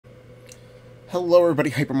Hello everybody,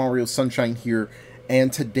 Hyper Mario Sunshine here,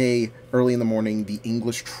 and today, early in the morning, the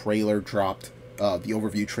English trailer dropped, the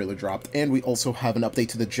overview trailer dropped, and we also have an update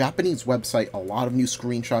to the Japanese website, a lot of new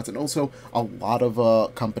screenshots, and also a lot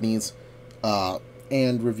of companies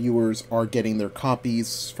and reviewers are getting their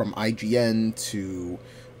copies from IGN to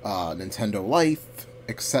Nintendo Life,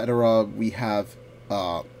 etc. We have,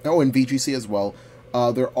 and VGC as well.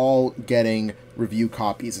 They're all getting review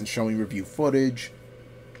copies and showing review footage.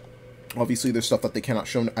 Obviously, there's stuff that they cannot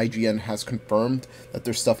show. IGN has confirmed that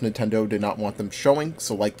there's stuff Nintendo did not want them showing.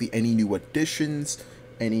 So, like any new additions,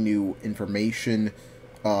 any new information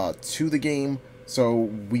to the game. So,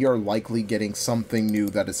 we are likely getting something new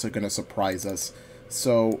that is going to surprise us.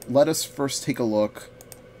 So, let us first take a look.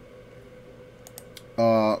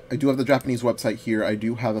 I do have the Japanese website here. I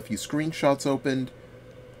do have a few screenshots opened.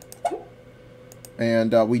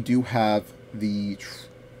 And we do have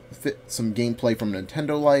some gameplay from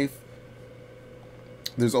Nintendo Life.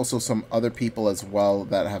 There's also some other people as well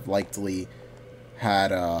that have likely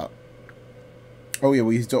had, oh yeah,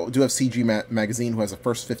 we do have CG Magazine, who has the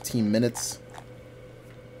first 15 minutes.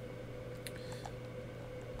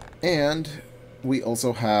 And we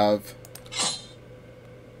also have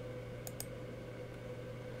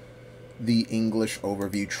the English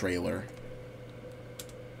overview trailer.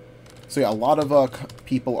 So yeah, a lot of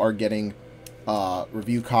people are getting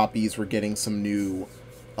review copies. We're getting some new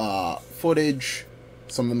footage.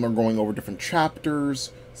 Some of them are going over different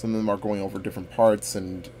chapters, some of them are going over different parts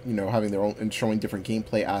and, you know, having their own and showing different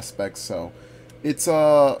gameplay aspects. So it's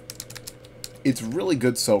really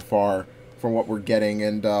good so far from what we're getting,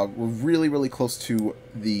 and we're really close to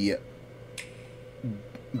the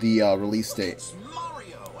release date. It's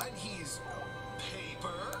Mario, and he's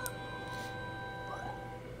paper.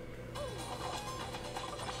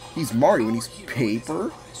 He's Mario and he's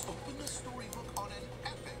paper?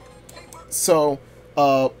 So,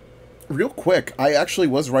 real quick, I actually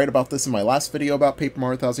was right about this in my last video about Paper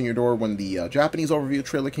Mario Thousand Year Door when the Japanese overview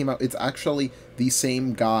trailer came out. It's actually the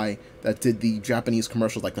same guy that did the Japanese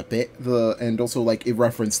commercials, like and also like it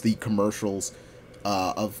referenced the commercials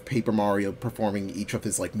of Paper Mario performing each of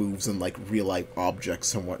his like moves and like real life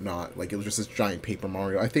objects and whatnot. Like it was just this giant Paper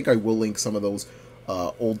Mario. I think I will link some of those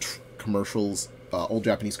old commercials, old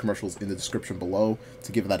Japanese commercials in the description below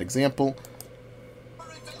to give that example.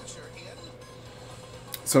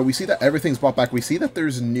 So we see that everything's brought back. We see that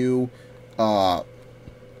there's new,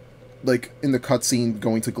 like in the cutscene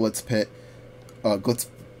going to Glitz Pit,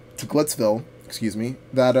 Glitzville, excuse me.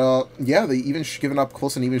 That yeah, they even given up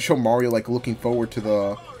close and even show Mario like looking forward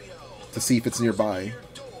to see if it's nearby.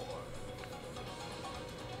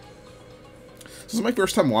 This is my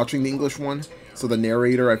first time watching the English one, so the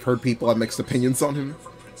narrator, I've heard people have mixed opinions on him.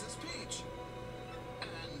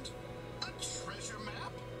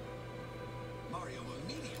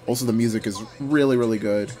 Also, the music is really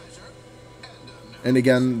good. And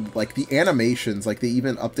again, like, the animations, like, they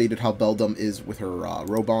even updated how Beldum is with her,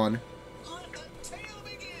 Robon.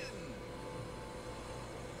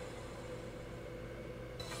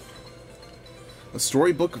 A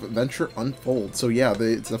storybook of adventure unfolds. So, yeah,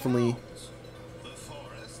 it's definitely...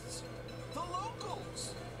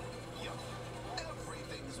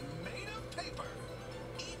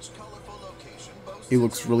 It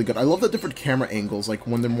looks really good. I love the different camera angles, like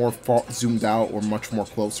when they're more zoomed out or much more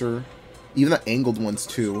closer. Even the angled ones,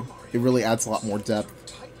 too. It really adds a lot more depth.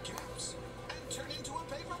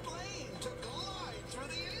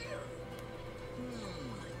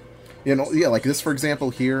 You know, yeah, like this, for example,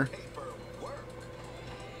 here.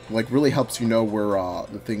 Like, really helps you know where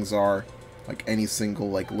the things are. Like, any single,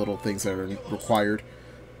 like, little things that are required.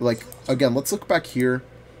 Like, again, let's look back here.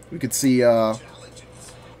 We could see,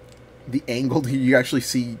 the angled, you actually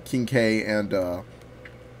see King K and, I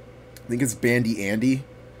think it's Bandy Andy,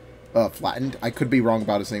 flattened. I could be wrong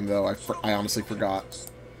about his name, though. I honestly forgot.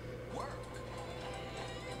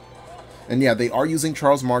 And yeah, they are using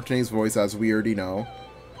Charles Martinet's voice, as we already know.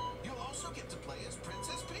 You'll also get to play as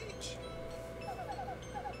Princess Peach.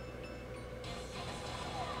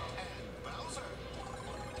 And Bowser,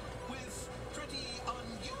 with pretty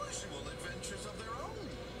unusual adventures of their own.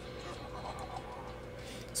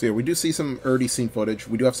 So yeah, we do see some already seen footage.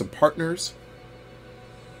 We do have some partners.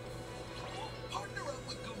 Partner up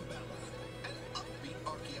with Goombella, an upbeat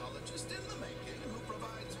archaeologist in the making who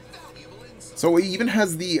provides valuable insights. So it even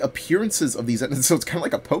has the appearances of these, so it's kind of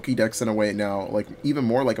like a Pokédex in a way now, like even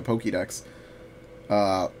more like a Pokédex.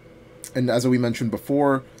 And as we mentioned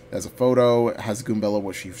before, there's a photo, it has Goombella,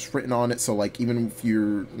 what she's written on it, so like even if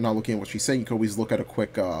you're not looking at what she's saying, you can always look at a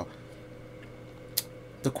quick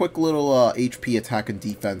the quick little HP attack and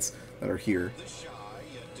defense that are here. The shy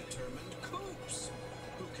yet determined Coach.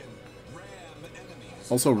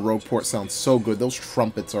 Also, Rogueport sounds so good. Those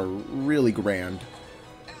trumpets are really grand.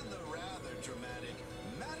 And the rather dramatic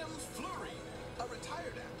Madame Flurry, a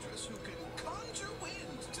retired actress who can conjure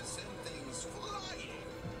wind to send things flying.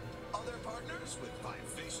 Other partners with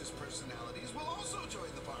vivacious personalities will also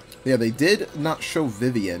join the party. Yeah, they did not show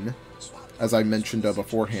Vivian, as I mentioned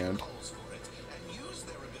beforehand. Calls for it and use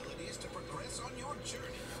their abilities to progress on your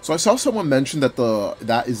journey. So I saw someone mention that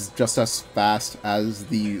that is just as fast as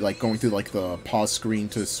the like going through like the pause screen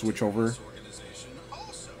to switch over. This organization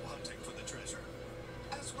also hunting for the treasure,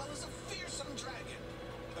 as well as a fearsome dragon,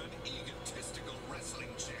 an egotistical wrestling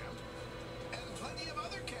champ, and plenty of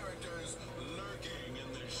other characters lurking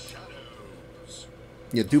in the shadows.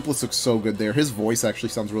 Yeah, Dupless looks so good there. His voice actually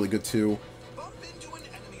sounds really good too. Bump into an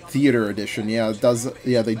enemy on Theater edition, yeah, it does.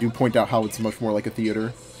 Yeah, they do point out how it's much more like a theater.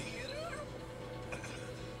 theater.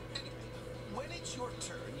 When it's your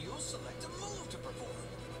turn, you'll select a move to perform.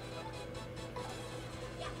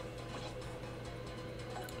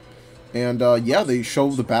 And yeah, they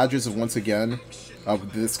show the badges once again.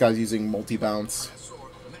 This guy's using multi-bounce. Or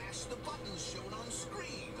mash the buttons shown on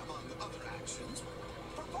screen, among other actions.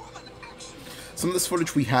 Perform an action. Some of this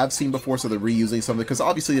footage we have seen before, so they're reusing some of it, because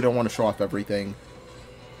obviously they don't want to show off everything.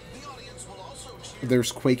 The audience will also cheer.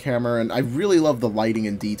 There's Quake Hammer, and I really love the lighting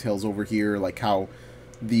and details over here, like how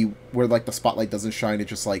where like the spotlight doesn't shine, it's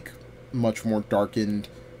just like much more darkened.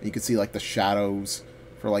 And you can see like the shadows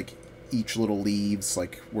for like each little leaves,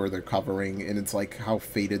 like where they're covering, and it's like how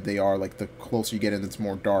faded they are. Like the closer you get in, it's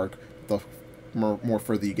more dark. The more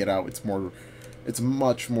further you get out, it's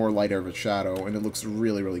much more lighter of a shadow, and it looks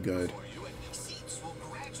really, really good. For you, and the seats will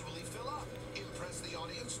gradually fill up. Impress the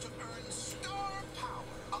audience to earn star power,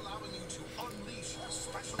 allowing you to unleash your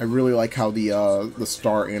special I really like how the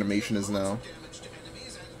star animation is now. damage to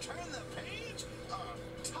enemies and turn the page a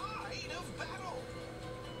tide of battle.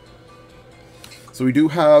 So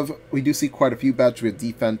we do see quite a few badges. We have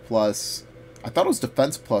Defend Plus. I thought it was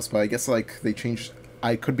Defense Plus, but I guess like they changed.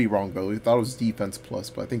 I could be wrong though. I thought it was Defense Plus,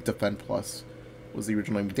 but I think Defend Plus was the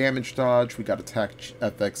original name. Damage Dodge. We got Attack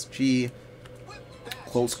FXG.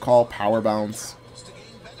 Close Call, Power Bounce. To gain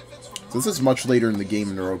benefits from So this is much later in the game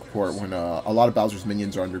in Rogueport when a lot of Bowser's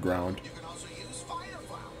minions are underground. you can also use fire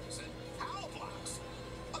flowers and power blocks,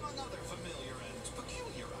 among other familiar and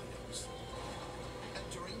peculiar items. And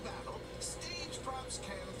during battle, stage props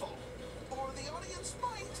can fall, or the audience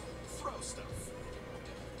might throw stuff.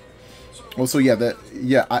 So Also,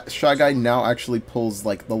 Shy Guy now actually pulls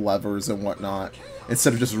like the levers and whatnot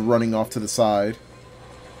instead of just running off to the side.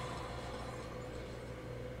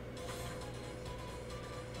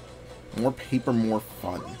 More paper, more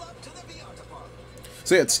fun. roll up to the Pianta Parlor.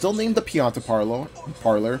 So yeah, it's still named the Pianta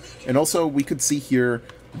Parlor, and also we could see here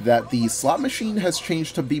that the slot machine has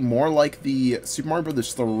changed to be more like the Super Mario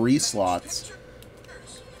Bros. 3 slots.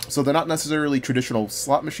 So they're not necessarily traditional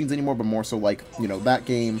slot machines anymore, but more so like, you know, that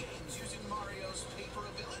game. Using Mario's paper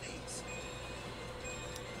abilities.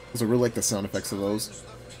 So I really like the sound effects of those.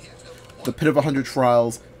 The Pit of 100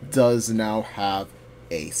 Trials does now have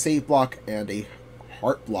a save block and a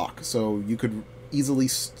heart block, so you could easily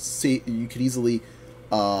save your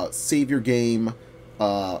game,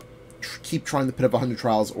 keep trying the Pit of 100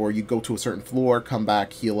 Trials, or you go to a certain floor, come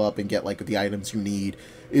back, heal up, and get like the items you need.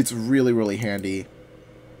 It's really, really handy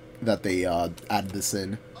that they added this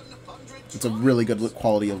in. It's a really good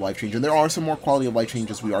quality of life change, and there are some more quality of life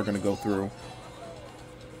changes we are going to go through.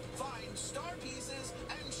 Find star pieces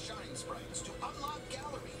and shine sprites to unlock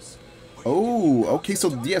galleries. Oh, okay, so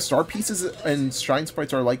yeah, star pieces and shine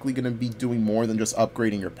sprites are likely going to be doing more than just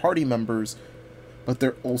upgrading your party members, but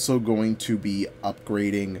they're also going to be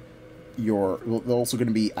upgrading they're also going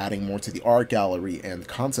to be adding more to the art gallery and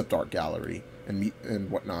concept art gallery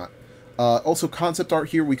and whatnot. Also, concept art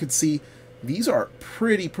here, we could see these are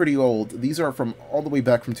pretty old. These are from all the way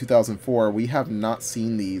back from 2004. We have not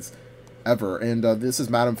seen these ever, and this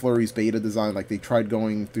is Madame Flurry's beta design. Like, they tried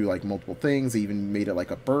going through like multiple things. They even made it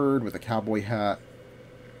like a bird with a cowboy hat.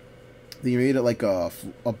 They made it like a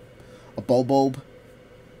bulb.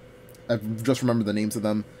 I just remember the names of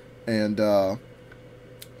them, and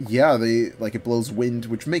yeah, it blows wind,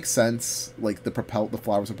 which makes sense. Like the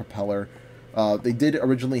flowers a propeller. They did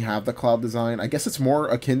originally have the cloud design. I guess it's more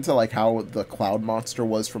akin to like how the cloud monster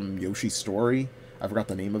was from Yoshi's Story. I forgot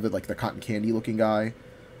the name of it, like the cotton candy looking guy.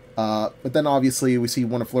 But then obviously we see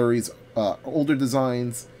one of Flurry's older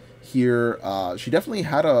designs here. She definitely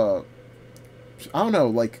had I don't know,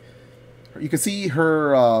 like, you can see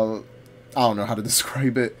her, I don't know how to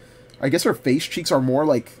describe it. I guess her face cheeks are more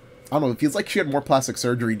like, I don't know, it feels like she had more plastic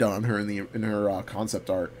surgery done on her in her concept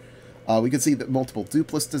art. We can see the multiple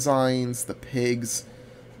Dupless designs, the pigs,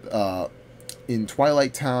 In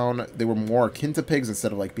Twilight Town, they were more akin to pigs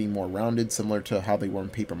instead of like being more rounded, similar to how they were in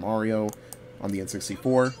Paper Mario on the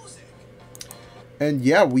N64. And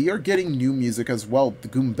yeah, we are getting new music as well. The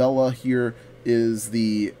Goombella here is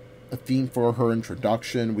the theme for her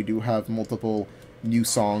introduction. We do have multiple new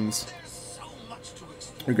songs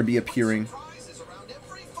that are going to be appearing.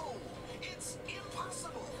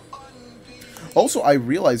 Also, I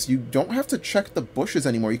realized you don't have to check the bushes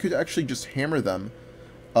anymore. You could actually just hammer them,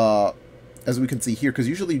 as we can see here, because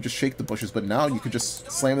usually you just shake the bushes, but now you could just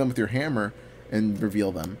slam them with your hammer and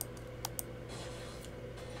reveal them.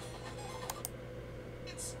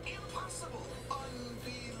 It's impossible,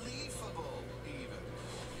 unbelievable,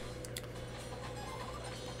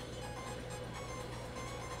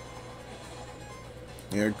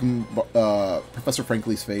 even. Yeah, Professor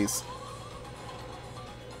Frankly's face.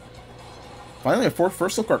 Finally, a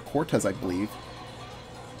first look at Cortez, I believe.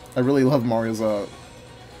 I really love Mario's, oh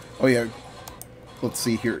yeah, let's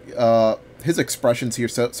see here. His expressions here,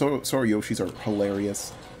 so are Yoshi's, are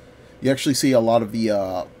hilarious. You actually see a lot of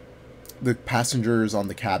the passengers on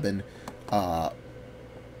the cabin,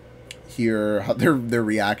 here, their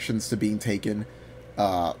reactions to being taken.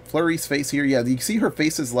 Flurry's face here, yeah, you see her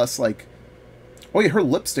face is less like, oh yeah, her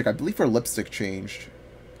lipstick, I believe her lipstick changed.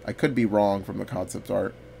 I could be wrong from the concept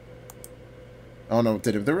art. Oh no, it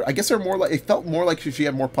didn't. I guess they're more like, it felt more like she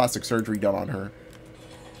had more plastic surgery done on her.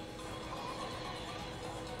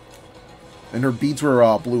 And her beads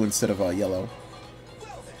were blue instead of yellow.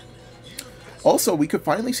 Also, we could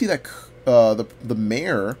finally see that the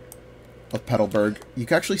mayor of Petalburg, you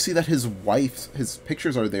can actually see that his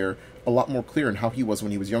pictures are there a lot more clear in how he was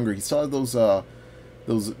when he was younger. He still had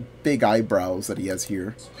those big eyebrows that he has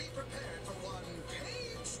here.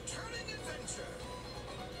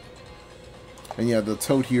 And yeah, the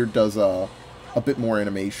Toad here does a bit more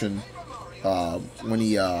animation when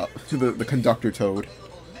he the conductor Toad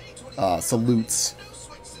salutes.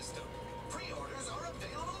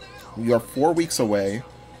 We are 4 weeks away,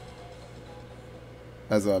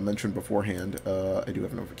 as mentioned beforehand. I do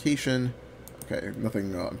have a notification. Okay,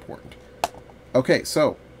 nothing important. Okay,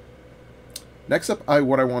 so next up,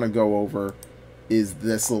 what I want to go over is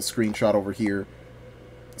this little screenshot over here.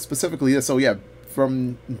 Specifically this. Oh yeah,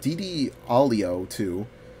 from DD Alio 2.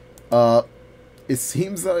 It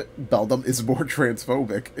seems that Beldum is more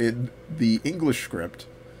transphobic in the English script.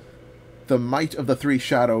 The might of the three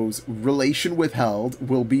shadows, relation withheld,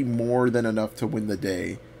 will be more than enough to win the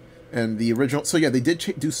day. And the original... So yeah, they did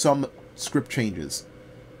do some script changes,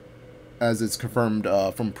 as it's confirmed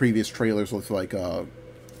from previous trailers with, like,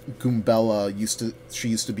 Goombella used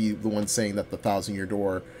to be the one saying that the 1,000-year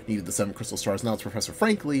door needed the 7 crystal stars. Now it's Professor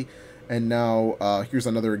Frankly, and now here's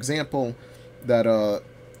another example that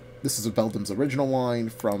this is a Beldum's original line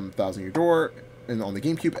from 1,000-year door and on the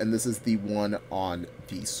GameCube, and this is the one on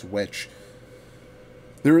the Switch.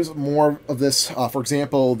 There is more of this. For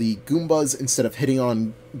example, the Goombas, instead of hitting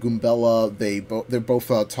on Goombella, they're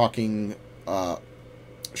both talking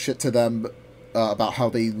shit to them about how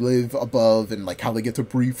they live above and like how they get to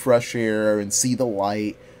breathe fresh air and see the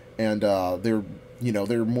light, and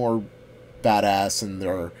they're more badass and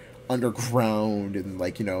they're underground, and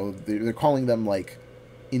like they're calling them like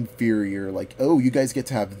inferior, like, oh, you guys get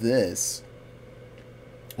to have this,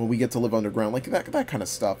 well, we get to live underground, like that kind of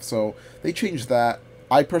stuff. So they changed that.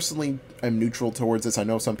 I personally am neutral towards this. I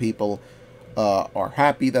know some people are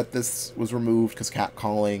happy that this was removed because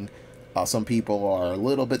catcalling. Some people are a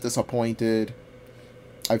little bit disappointed.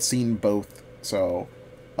 I've seen both. So,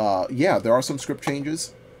 yeah, there are some script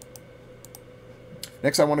changes.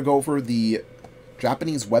 Next, I want to go over the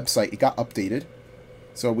Japanese website. It got updated.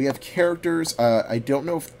 So we have characters. I don't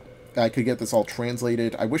know if I could get this all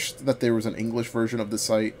translated. I wish that there was an English version of the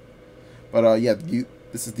site. But, yeah,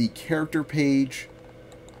 this is the character page.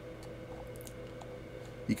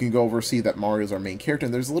 You can go over, see that Mario's our main character,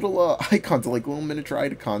 and there's little icons, like little miniature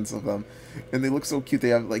icons of them, and they look so cute. They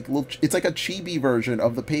have like little, it's like a chibi version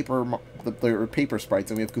of the paper sprites,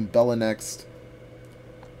 and we have Goombella next.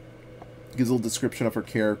 Gives a little description of her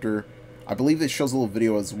character. I believe it shows a little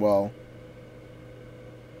video as well.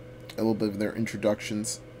 A little bit of their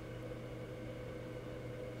introductions.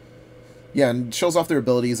 Yeah, and it shows off their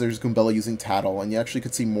abilities. There's Goombella using Tattle, and you actually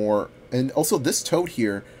could see more. And also this Toad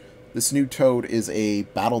here. This new Toad is a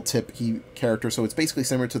battle tip character, so it's basically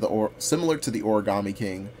similar to the Origami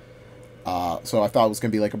King. So I thought it was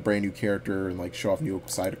gonna be like a brand new character and like show off new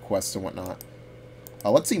side quests and whatnot.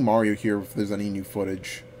 Let's see Mario here if there's any new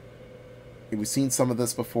footage. We've seen some of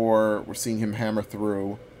this before. We're seeing him hammer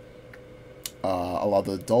through a lot of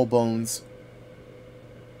the dull bones.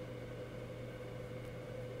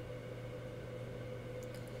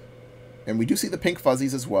 And we do see the pink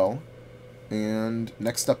fuzzies as well. And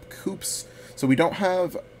next up, Koops. So we don't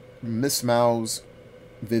have Miss Mouse,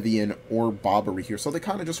 Vivian, or Bobbery here. So they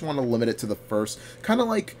kind of just want to limit it to the first.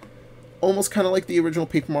 Almost kind of like the original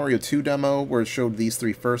Paper Mario 2 demo, where it showed these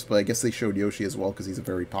three first. But I guess they showed Yoshi as well, because he's a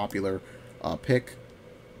very popular pick.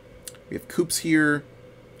 We have Koops here.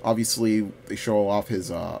 Obviously, they show off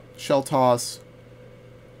his Shell Toss.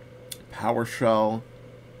 Power Shell.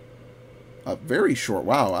 Very short.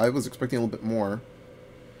 Wow, I was expecting a little bit more.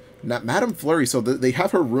 Now, Madame Flurry, so they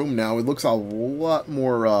have her room now. It looks a lot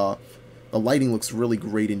more, the lighting looks really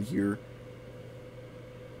great in here.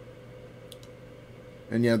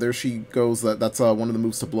 And yeah, there she goes. That's one of the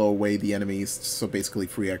moves to blow away the enemies, so basically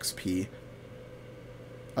free XP.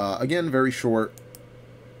 Again, very short.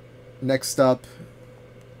 Next up,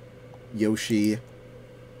 Yoshi.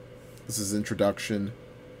 This is introduction.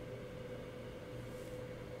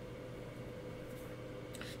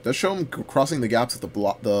 Does show him crossing the gaps with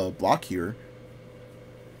the block here.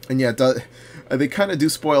 And yeah, they kind of do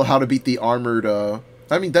spoil how to beat the armored...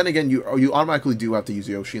 I mean, then again, you automatically do have to use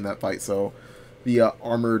Yoshi in that fight, so the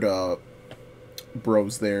armored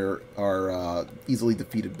bros there are easily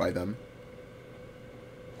defeated by them.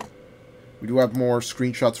 We do have more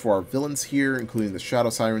screenshots for our villains here, including the Shadow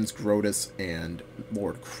Sirens, Grodus, and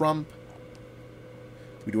Lord Crump.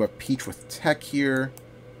 We do have Peach with Tech here.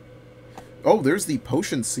 Oh, there's the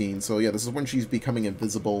potion scene. So yeah, this is when she's becoming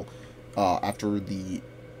invisible after the...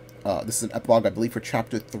 this is an epilogue, I believe, for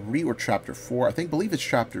Chapter 3 or Chapter 4. I believe it's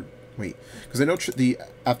Chapter... Wait, because I know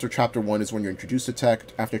after Chapter 1 is when you're introduced to Tech.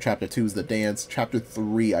 After Chapter 2 is the dance. Chapter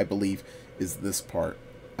 3, I believe, is this part.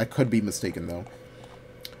 I could be mistaken, though.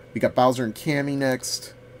 We got Bowser and Cammy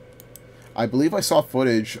next. I believe I saw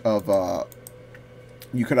footage of...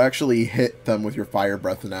 you could actually hit them with your fire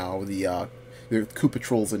breath now. The Koopa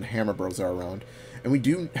Trolls and Hammer Bros are around. And we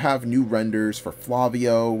do have new renders for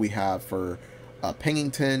Flavio. We have for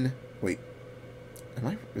Pennington. Wait.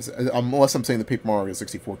 Unless I'm saying the Paper Mario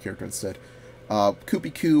 64 character instead.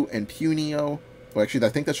 Koopy-Koo and Punio. Well, actually, I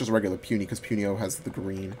think that's just regular Puny, because Punio has the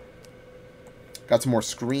green. Got some more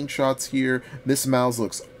screenshots here. Miss Mouse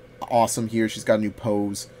looks awesome here. She's got a new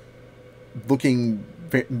pose. Looking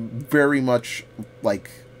very much, like,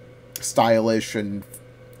 stylish and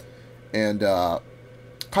kind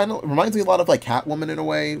of reminds me a lot of, like, Catwoman in a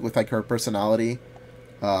way, with, like, her personality.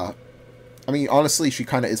 I mean, honestly, she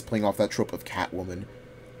kind of is playing off that trope of Catwoman.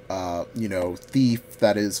 You know, thief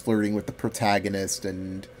that is flirting with the protagonist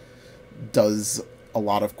and does a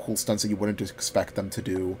lot of cool stunts that you wouldn't expect them to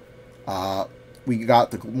do. We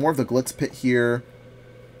got more of the Glitz Pit here,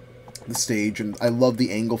 the stage, and I love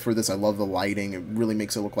the angle for this. I love the lighting. It really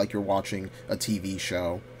makes it look like you're watching a TV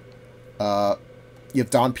show. You have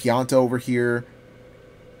Don Pianta over here.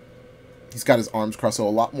 He's got his arms crossed, so a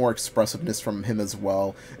lot more expressiveness from him as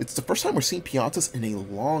well. It's the first time we're seeing Piantas in a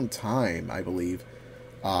long time, I believe.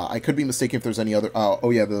 I could be mistaken if there's any other... oh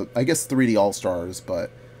yeah, I guess 3D All-Stars, but...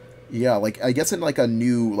 Yeah, like, I guess in, like, a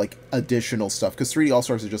new, like, additional stuff, because 3D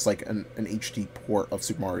All-Stars is just, like, an HD port of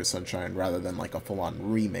Super Mario Sunshine, rather than, like, a full-on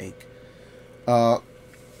remake. So,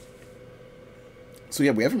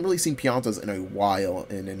 yeah, we haven't really seen Piantas in a while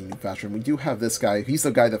in any new fashion. We do have this guy. He's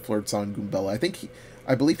the guy that flirts on Goombella.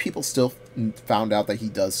 I believe people still found out that he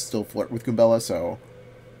does still flirt with Goombella, so,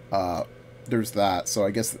 there's that. So,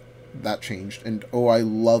 I guess that changed. And, oh, I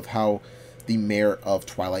love how the mayor of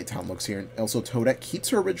Twilight Town looks here. And also, Toadette keeps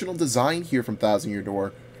her original design here from Thousand Year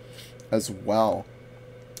Door as well.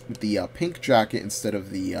 With the pink jacket instead of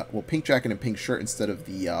the... well, pink jacket and pink shirt instead of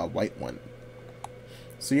the white one.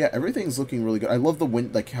 So yeah, everything's looking really good. I love the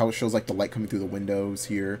like how it shows like the light coming through the windows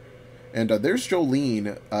here. And there's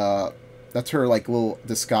Jolene. That's her like little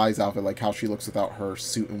disguise outfit, like how she looks without her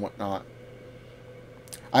suit and whatnot.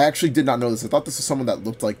 I actually did not know this. I thought this was someone that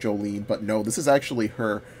looked like Jolene, but no, this is actually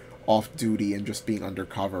her off-duty and just being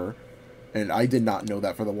undercover. And I did not know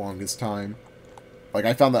that for the longest time. Like,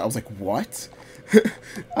 I found that, I was like, what?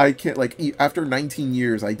 I can't, like, after 19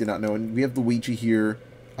 years, I did not know. And we have Luigi here.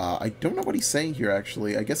 I don't know what he's saying here,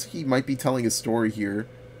 actually. I guess he might be telling his story here.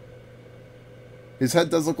 His head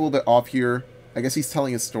does look a little bit off here. I guess he's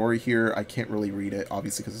telling his story here. I can't really read it,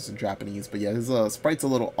 obviously, because it's in Japanese. But yeah, his sprite's a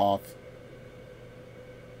little off.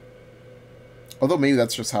 Although maybe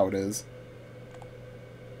that's just how it is.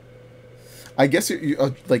 I guess,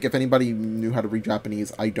 like, if anybody knew how to read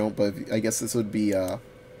Japanese, I don't, but I guess this would be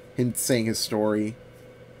him saying his story.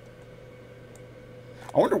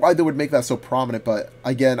 I wonder why they would make that so prominent, but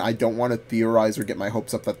again, I don't want to theorize or get my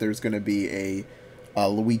hopes up that there's going to be a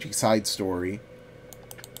Luigi side story.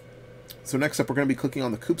 So next up, we're going to be clicking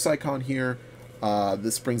on the Koops icon here.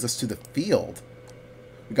 This brings us to the field,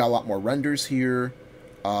 We got a lot more renders here.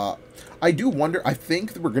 I do wonder, I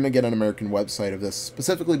think that we're going to get an American website of this,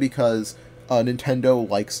 specifically because Nintendo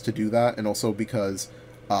likes to do that, and also because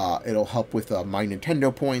it'll help with My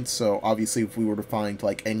Nintendo points. So obviously if we were to find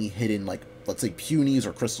like any hidden, like let's say Punies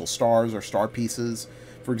or Crystal Stars or Star Pieces,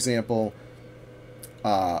 for example,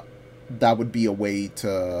 that would be a way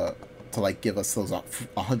to like give us those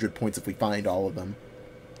 100 points if we find all of them.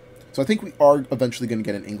 So I think we are eventually going to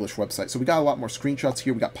get an English website. So we got a lot more screenshots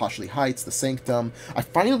here. We got Poshley Heights, the Sanctum. I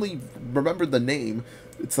finally remembered the name.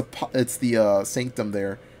 It's the Sanctum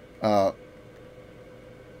there.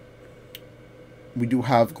 We do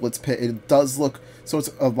have Glitz Pit. It does look, so it's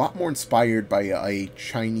a lot more inspired by a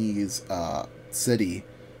Chinese city,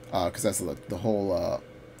 because that's the whole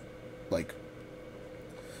like,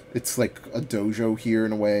 it's like a dojo here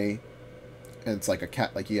in a way, and it's like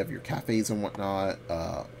like you have your cafes and whatnot.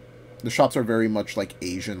 The shops are very much like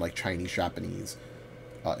Asian, like Chinese, Japanese,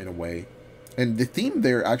 in a way. And the theme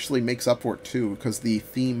there actually makes up for it too, because the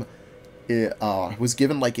theme was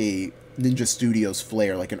given like a Ninja Studios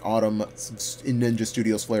flair, like an autumn Ninja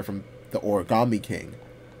Studios flair from the Origami King.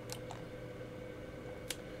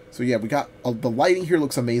 So yeah, we got the lighting here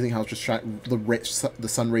looks amazing. How it's just the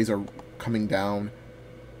sun rays are coming down.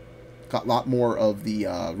 Got a lot more of the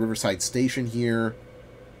Riverside Station here.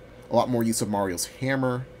 A lot more use of Mario's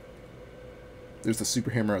hammer. There's the Super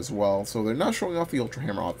Hammer as well. So they're not showing off the Ultra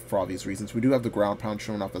Hammer for obvious reasons. We do have the Ground Pound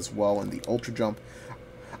showing off as well, and the Ultra Jump.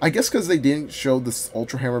 I guess because they didn't show this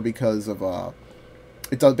Ultra Hammer because of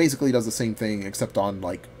basically does the same thing except on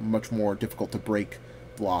like much more difficult to break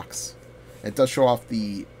blocks. It does show off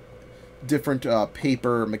the different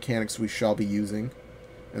paper mechanics we shall be using,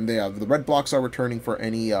 and they have the red blocks are returning for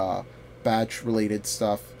any badge related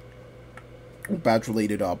stuff, badge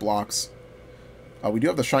related blocks. We do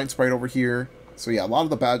have the Shine Sprite over here. So yeah, a lot of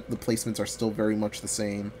the placements are still very much the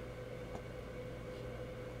same.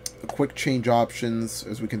 The quick change options,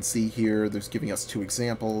 as we can see here, there's giving us 2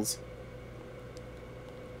 examples.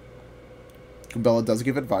 Goombella does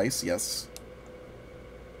give advice, yes.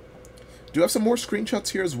 Do have some more screenshots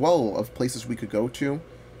here as well of places we could go to.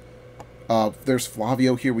 There's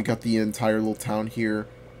Flavio here. We got the entire little town here.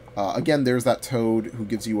 Again, there's that Toad who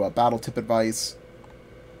gives you battle tip advice.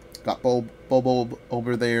 Got Bobo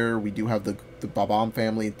over there. We do have the Bob-omb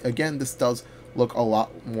family. Again, this does look a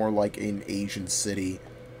lot more like an Asian city,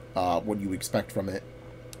 what you expect from it.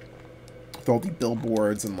 With all the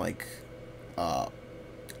billboards and like the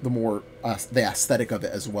aesthetic of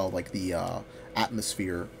it as well, like the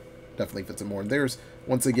atmosphere definitely fits it more. And there's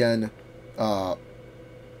once again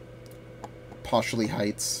Poshley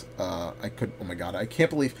Heights. Oh my god, I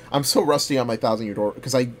can't believe I'm so rusty on my 1000-Year Door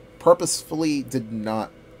because I purposefully did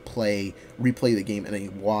not replay the game in a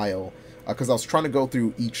while, because I was trying to go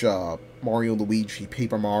through each Mario, Luigi,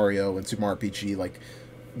 Paper Mario, and Super Mario RPG like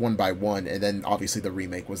one by one, and then obviously the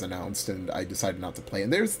remake was announced, and I decided not to play.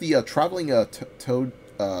 And there's the traveling Toad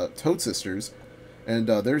Sisters, and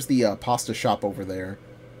there's the pasta shop over there.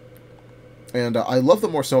 And I love the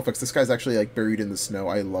more snow effects. This guy's actually like buried in the snow.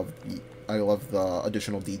 I love the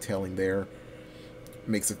additional detailing there.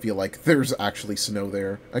 Makes it feel like there's actually snow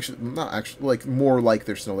there. Actually, not actually, like, more like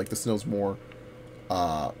there's snow. Like, the snow's more,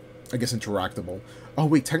 I guess, interactable. Oh,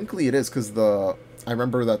 wait, technically it is, because I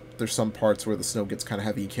remember that there's some parts where the snow gets kind of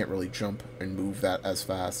heavy. You can't really jump and move that as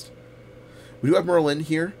fast. We do have Merlin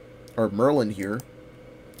here.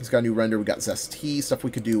 He's got a new render. We got Zesty, stuff we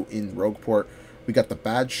could do in Rogueport. We got the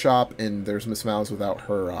Badge Shop, and there's Miss Mouse without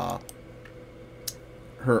her,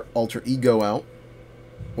 her alter ego out.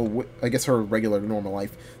 Well, I guess her regular, normal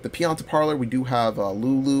life. The Pianta Parlor, we do have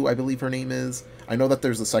Lulu, I believe her name is. I know that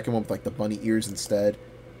there's the second one with, like, the bunny ears instead.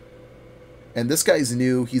 And this guy's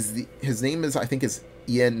new. His name is, I think, is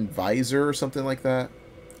Ian Visor or something like that.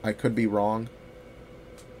 I could be wrong.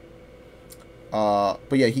 But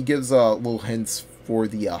yeah, he gives little hints for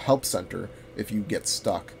the help center if you get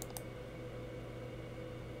stuck.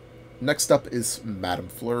 Next up is Madame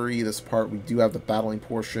Flurry. This part, we do have the battling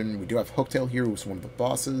portion. We do have Hooktail here, who's one of the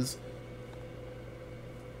bosses.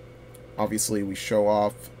 Obviously, we show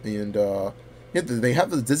off, and yeah, they have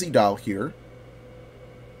the Dizzy Dial here,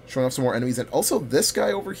 showing off some more enemies. And also, this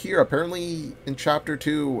guy over here, apparently in Chapter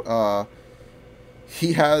 2,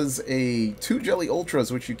 he has 2 Jelly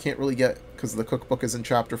Ultras, which you can't really get because the cookbook is in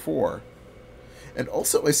Chapter 4. And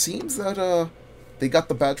also, it seems that they got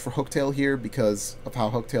the badge for Hooktail here because of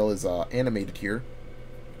how Hooktail is animated here.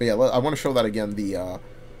 But yeah, I want to show that again. The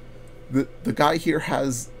guy here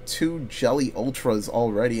has 2 Jelly Ultras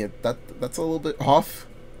already, and that's a little bit off.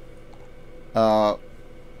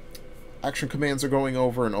 Action commands are going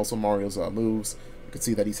over, and also Mario's moves. You can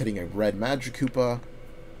see that he's hitting a red Magic Koopa.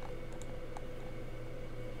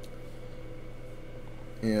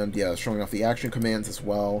 And yeah, showing off the action commands as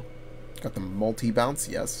well. Got the multi-bounce,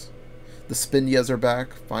 yes. The Spindias are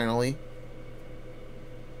back, finally.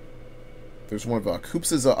 There's one of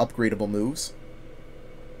Koops' upgradable moves.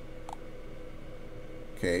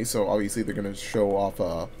 Okay, so obviously they're going to show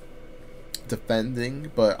off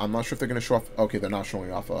defending, but I'm not sure if they're going to show off... Okay, they're not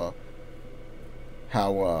showing off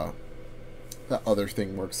how that other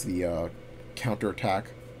thing works, the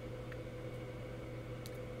counterattack.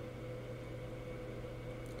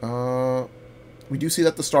 We do see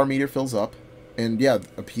that the star meter fills up, and yeah,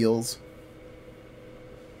 appeals.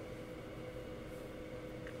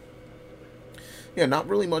 Yeah, not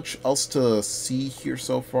really much else to see here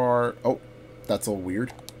so far. Oh, that's all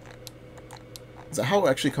weird. Is that how it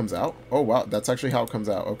actually comes out? Oh, wow, that's actually how it comes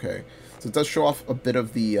out. Okay. So it does show off a bit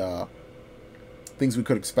of the things we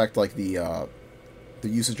could expect, like the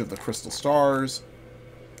usage of the crystal stars.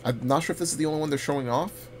 I'm not sure if this is the only one they're showing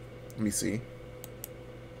off. Let me see.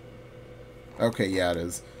 Okay, yeah, it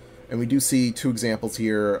is. And we do see two examples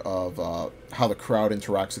here of how the crowd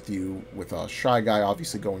interacts with you, with Shy Guy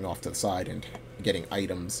obviously going off to the side and getting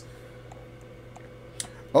items.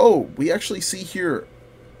 Oh, we actually see here,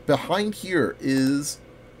 behind here is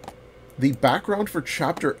the background for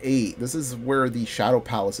Chapter 8. This is where the Shadow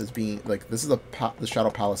Palace is being, like, this is the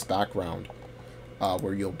Shadow Palace background,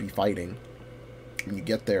 where you'll be fighting when you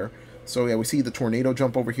get there. So yeah, we see the tornado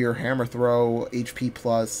jump over here, hammer throw, HP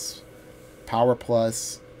plus, power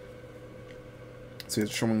plus. So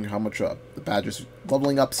it's showing how much the Badger's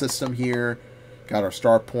leveling up system here. Got our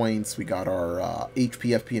star points. We got our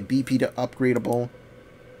HP, FP, and BP to upgradable.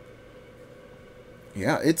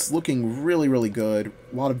 Yeah, it's looking really, really good.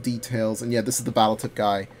 A lot of details. And yeah, this is the Battletech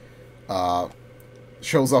guy.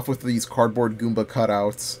 Shows off with these cardboard Goomba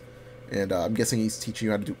cutouts. And I'm guessing he's teaching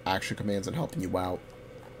you how to do action commands and helping you out.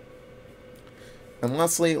 And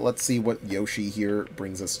lastly, let's see what Yoshi here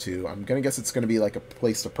brings us to. I'm going to guess it's going to be like a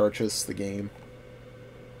place to purchase the game.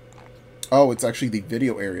 Oh, it's actually the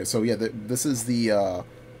video area. So yeah, this is the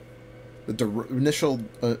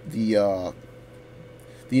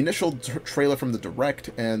initial trailer from the Direct,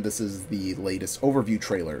 and this is the latest overview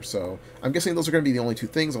trailer. So I'm guessing those are going to be the only two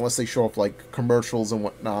things, unless they show off like commercials and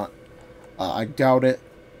whatnot. I doubt it,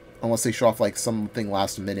 unless they show off like something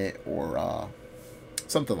last minute or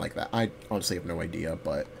something like that. I honestly have no idea,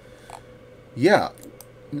 but yeah.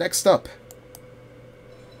 Next up,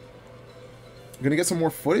 I'm gonna get some more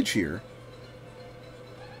footage here.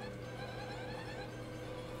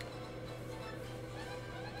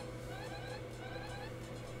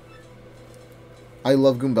 I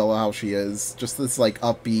love Goombella how she is. Just this, like,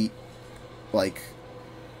 upbeat, like,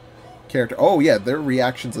 character. Oh, yeah, their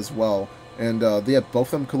reactions as well. And, yeah, both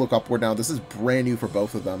of them could look upward now. This is brand new for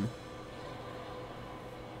both of them.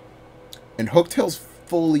 And Hooktail's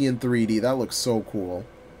fully in 3D. That looks so cool.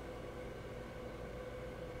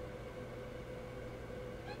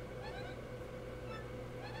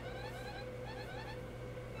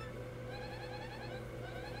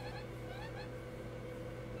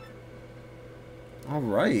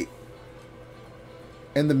 Alright.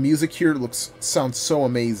 And the music here sounds so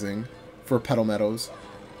amazing for Petal Meadows.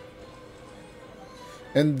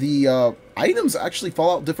 And the items actually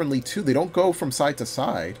fall out differently too. They don't go from side to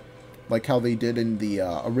side, like how they did in the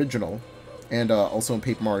original. And also in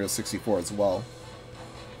Paper Mario 64 as well.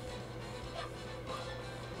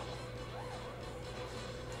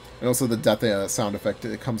 And also the death sound effect,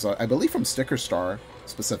 it comes out, I believe, from Sticker Star.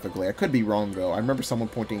 Specifically. I could be wrong, though. I remember someone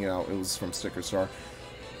pointing it out. It was from Sticker Star.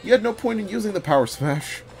 You had no point in using the Power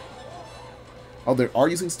Smash. Oh, they are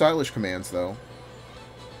using stylish commands, though.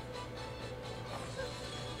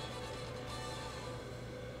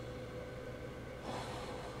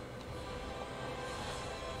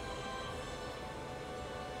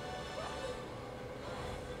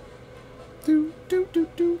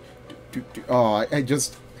 Oh, I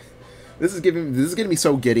just... This is getting me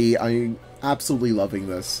so giddy. I'm absolutely loving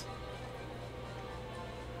this.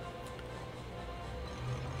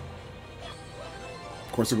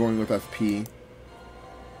 Of course, they're going with FP.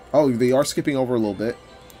 Oh, they are skipping over a little bit.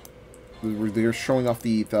 They're showing off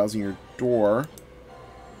the 1,000-year door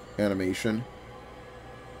animation.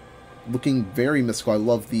 Looking very mystical. I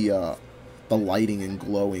love the lighting and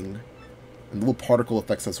glowing. And little particle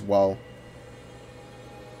effects as well.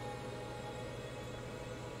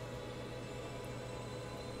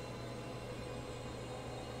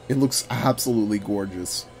 It looks absolutely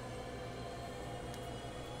gorgeous.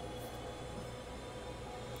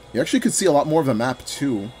 You actually could see a lot more of the map,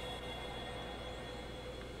 too.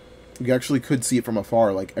 You actually could see it from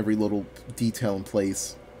afar, like every little detail in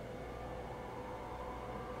place.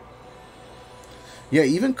 Yeah,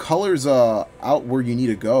 even colors out where you need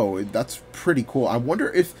to go. That's pretty cool. I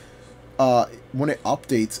wonder if when it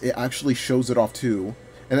updates, it actually shows it off too.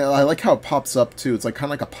 And I like how it pops up too. It's like kind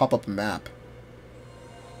of like a pop-up map.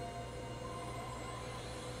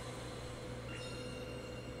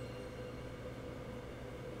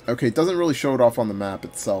 Okay, it doesn't really show it off on the map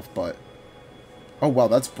itself, but... Oh, wow,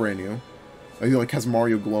 that's brand new. I feel like has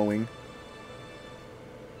Mario glowing.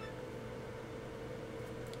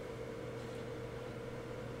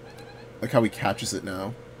 Like how he catches it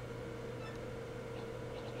now.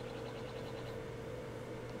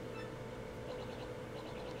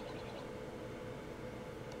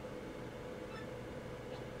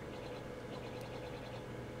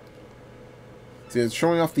 So it's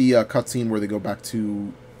showing off the cutscene where they go back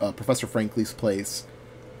to Professor Frankly's place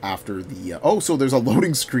after the... oh, so there's a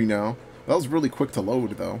loading screen now. That was really quick to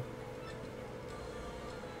load, though.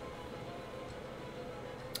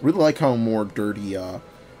 Really like how more dirty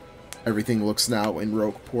everything looks now in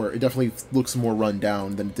Rogueport. It definitely looks more run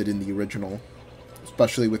down than it did in the original,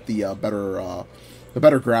 especially with the better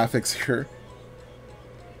graphics here.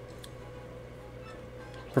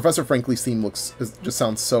 Professor Frankly's theme just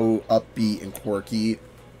sounds so upbeat and quirky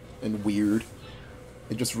and weird.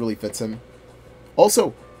 It just really fits him.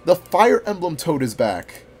 Also, the Fire Emblem Toad is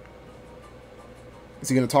back. Is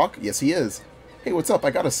he gonna talk? Yes, he is. Hey, what's up? I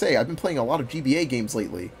gotta say, I've been playing a lot of GBA games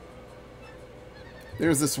lately.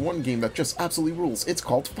 There's this one game that just absolutely rules. It's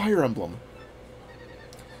called Fire Emblem.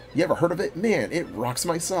 You ever heard of it? Man, it rocks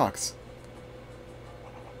my socks.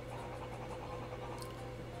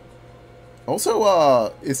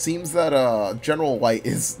 Also, it seems that General Light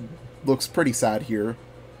looks pretty sad here.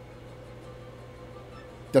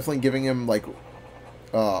 Definitely giving him like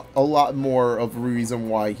a lot more of a reason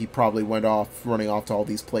why he probably went off, running off to all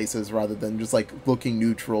these places rather than just like looking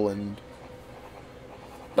neutral and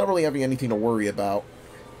not really having anything to worry about.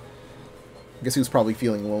 I guess he was probably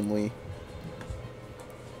feeling lonely.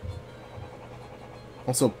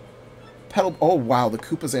 Also, Petal... oh, wow, the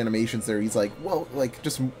Koopa's animations there. He's like, well, like,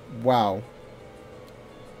 just, wow.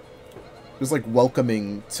 Just, like,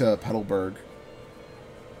 welcoming to Petalburg.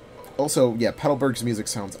 Also, yeah, Petalburg's music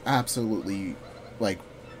sounds absolutely, like...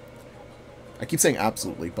 I keep saying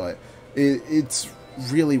absolutely, but it's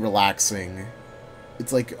really relaxing.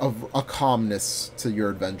 It's like a calmness to your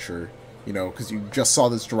adventure, you know, because you just saw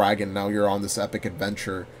this dragon, now you're on this epic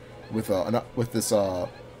adventure with this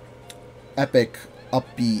epic,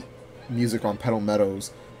 upbeat music on Petal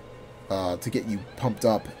Meadows to get you pumped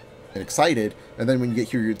up and excited, and then when you get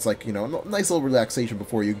here, it's like, you know, a nice little relaxation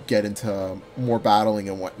before you get into more battling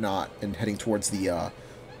and whatnot, and heading towards the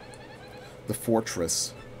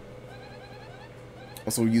fortress.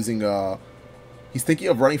 Also using, he's thinking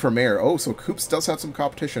of running for mayor. Oh, so Koops does have some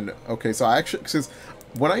competition. Okay, so I actually, because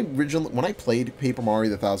when I played Paper Mario: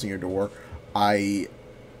 The Thousand Year Door, like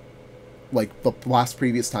the last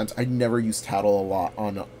previous times, I never used Tattle a lot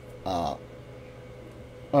on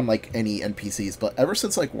like any NPCs, but ever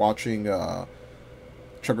since like watching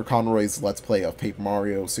Trevor Conroy's Let's Play of Paper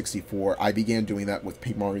Mario 64, I began doing that with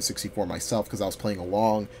Paper Mario 64 myself because I was playing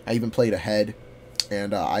along. I even played ahead,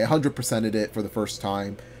 and I 100%ed it for the first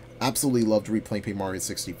time. Absolutely loved replaying Paper Mario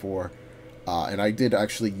 64, and I did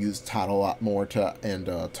actually use Tattle a lot more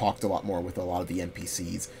and talked a lot more with a lot of the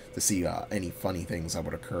NPCs to see any funny things that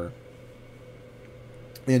would occur.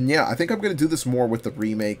 And yeah, I think I'm going to do this more with the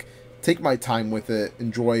remake. Take my time with it.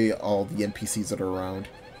 Enjoy all the NPCs that are around.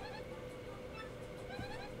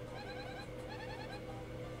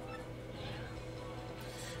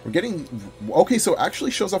 We're getting... okay, so it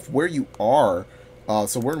actually shows off where you are.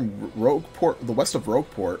 So we're in Rogueport, the west of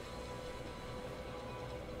Rogueport.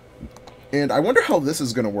 And I wonder how this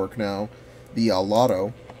is going to work now. The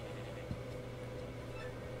lotto.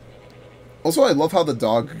 Also, I love how the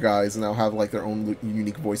dog guys now have like their own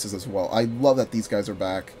unique voices as well. I love that these guys are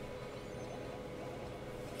back.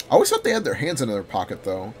 I always thought they had their hands in their pocket,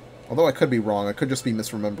 though. Although I could be wrong. I could just be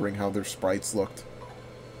misremembering how their sprites looked.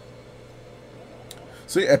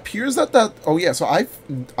 So it appears that oh yeah, so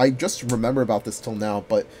I just remember about this till now,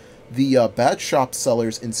 but the Bad Shop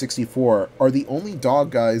sellers in 64 are the only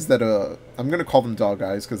dog guys that, I'm going to call them dog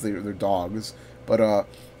guys because they're dogs, but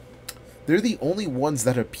they're the only ones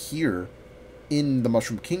that appear in the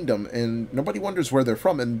Mushroom Kingdom, and nobody wonders where they're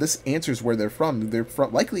from, and this answers where they're from. They're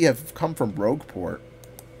likely have come from Rogueport.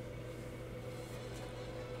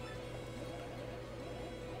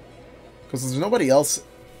 Because there's nobody else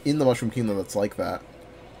in the Mushroom Kingdom that's like that.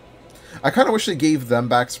 I kind of wish they gave them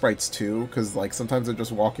back sprites too, because like sometimes they're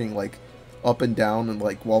just walking like up and down and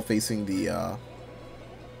like while facing the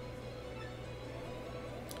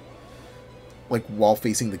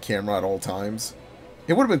camera at all times.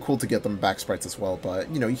 It would have been cool to get them back sprites as well, but,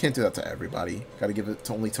 you know, you can't do that to everybody. Gotta give it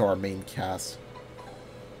to only to our main cast.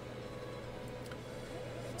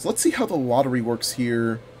 So let's see how the lottery works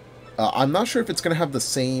here. I'm not sure if it's going to have the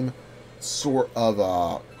same sort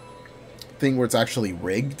of thing where it's actually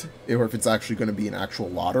rigged, or if it's actually going to be an actual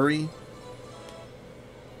lottery.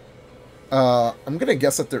 I'm going to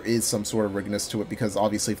guess that there is some sort of riggedness to it, because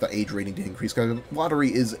obviously if the age rating did increase, because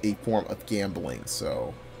lottery is a form of gambling,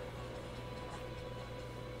 so...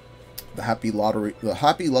 The Happy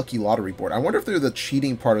Lucky Lottery board. I wonder if there's the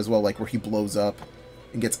cheating part as well, like where he blows up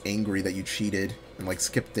and gets angry that you cheated and like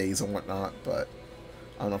skip days and whatnot, but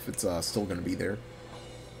I don't know if it's still going to be there.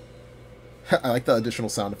 I like the additional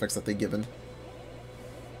sound effects that they've given.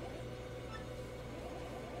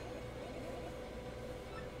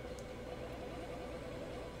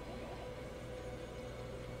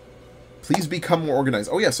 Please become more organized.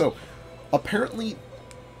 Oh yeah, so apparently...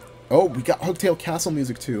 Oh, we got Hooktail Castle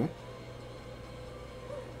music too.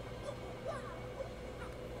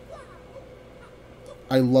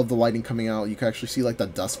 I love the lighting coming out. You can actually see like the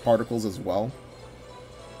dust particles as well.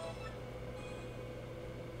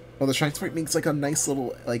 Oh, the Shine Sprite makes like a nice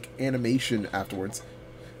little like animation afterwards.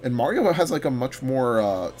 And Mario has like a much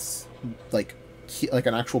more like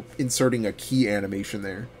an actual inserting a key animation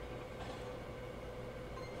there.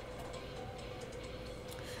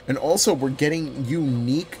 And also we're getting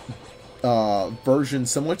unique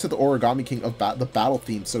versions similar to the Origami King of the battle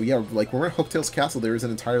theme. So yeah, like we're in Hooktail's Castle, there is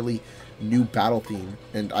an entirely new battle theme,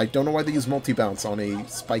 and I don't know why they use multi-bounce on a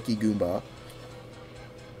spiky Goomba.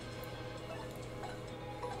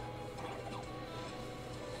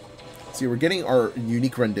 See, we're getting our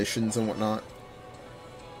unique renditions and whatnot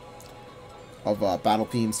of battle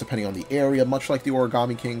themes depending on the area, much like the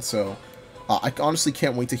Origami King, so I honestly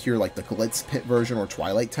can't wait to hear like the Glitz Pit version or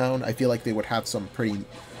Twilight Town. I feel like they would have some pretty...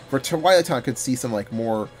 For Twilight Town, I could see some like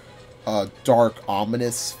more dark,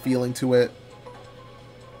 ominous feeling to it.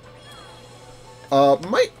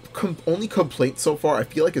 My only complaint so far, I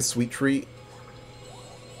feel like, is Sweet Treat.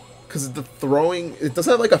 Because the throwing... It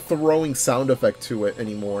doesn't have, like, a throwing sound effect to it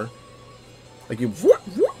anymore. Like, you...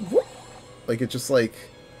 Like, it just, like...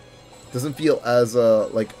 Doesn't feel as,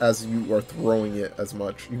 like, as you are throwing it as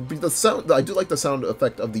much. The sound... I do like the sound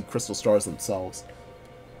effect of the crystal stars themselves.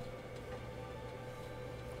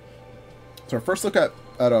 So our first look at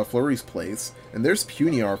Flurry's place. And there's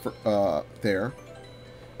Puniar there.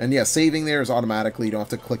 And yeah, saving there is automatically. You don't have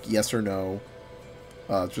to click yes or no.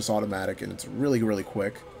 It's just automatic, and it's really, really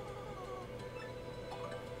quick.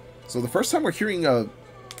 So the first time we're hearing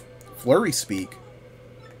Flurry speak.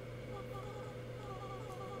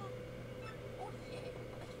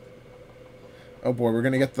 Oh boy, we're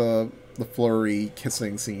gonna get the Flurry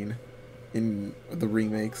kissing scene in the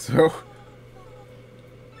remake, so...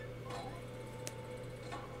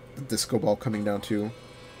 The disco ball coming down too.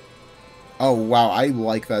 Oh, wow, I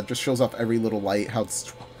like that. Just shows off every little light, how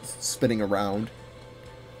it's spinning around.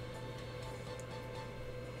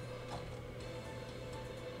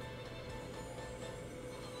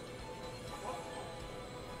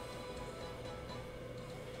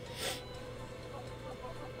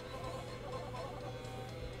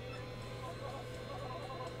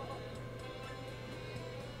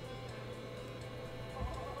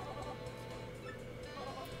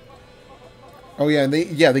 Oh yeah, and they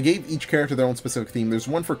gave each character their own specific theme. There's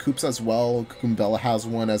one for Koops as well. Goombella has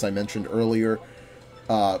one, as I mentioned earlier.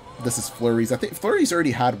 This is Flurry's. I think Flurry's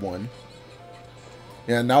already had one.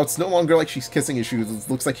 And now it's no longer like she's kissing his shoes. It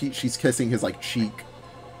looks like she's kissing his, like, cheek.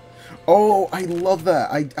 Oh, I love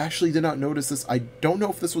that. I actually did not notice this. I don't know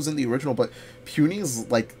if this was in the original, but Puny's,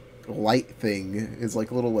 like, light thing is like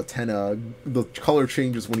a little antenna. The color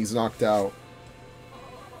changes when he's knocked out.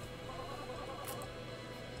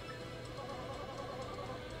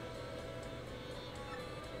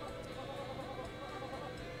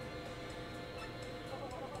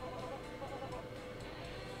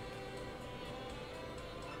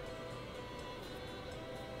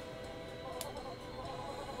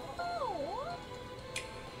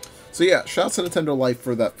 So yeah, shouts to Nintendo Life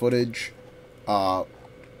for that footage. I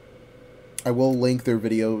will link their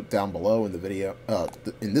video down below in the video.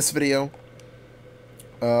 In this video,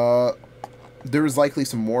 there is likely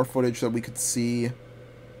some more footage that we could see.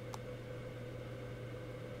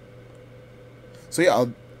 So yeah,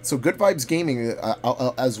 so Good Vibes Gaming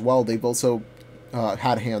as well. They've also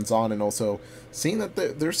had hands-on, and also seeing that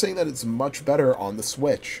they're saying that it's much better on the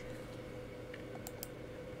Switch.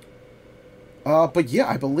 But yeah,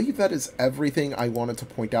 I believe that is everything I wanted to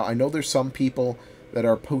point out. I know there's some people that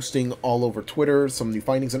are posting all over Twitter some new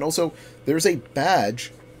findings, and also there's a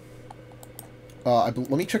badge let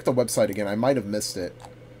me check the website again. I might have missed it.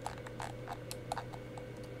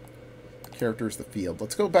 Characters, the field.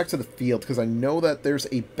 Let's go back to the field, because I know that there's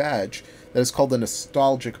a badge that is called the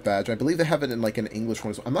Nostalgic Badge. I believe they have it in, like, an English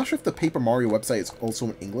one. I'm not sure if the Paper Mario website is also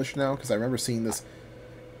in English now, because I remember seeing this,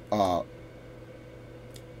 oh,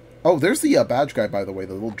 there's the badge guy, by the way,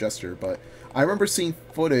 the little jester, but I remember seeing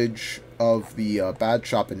footage of the badge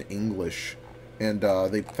shop in English, and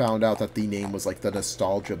they found out that the name was, like, the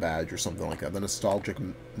Nostalgia Badge or something like that, the Nostalgic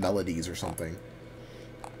Melodies or something.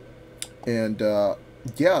 And,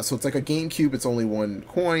 yeah, so it's like a GameCube, it's only one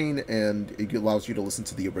coin, and it allows you to listen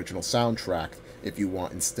to the original soundtrack if you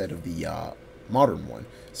want, instead of the modern one.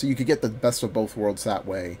 So you could get the best of both worlds that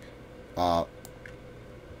way. But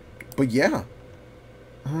yeah.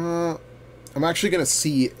 I'm actually going to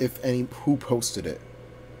see if who posted it.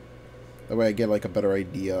 That way I get like a better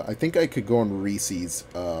idea. I think I could go on Reese's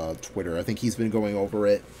Twitter. I think he's been going over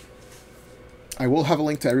it. I will have a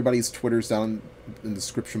link to everybody's Twitters down in the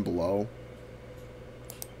description below.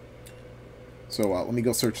 So let me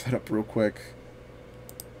go search that up real quick.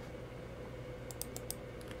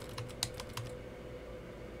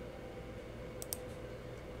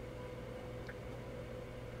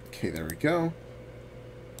 Okay, there we go.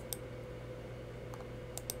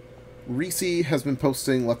 Reese has been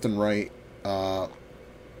posting left and right.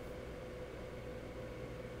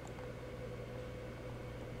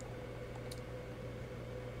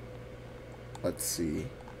 Let's see.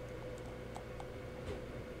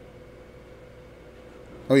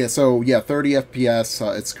 Oh yeah, so yeah, 30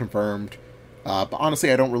 FPS, it's confirmed. But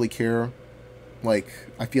honestly, I don't really care. Like,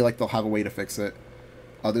 I feel like they'll have a way to fix it.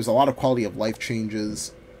 There's a lot of quality of life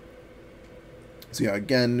changes. So yeah,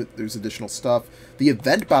 again, there's additional stuff. The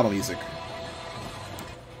event battle music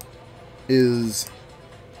is...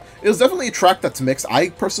 It was definitely a track that's mixed. I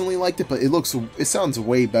personally liked it, but it sounds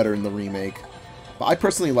way better in the remake. But I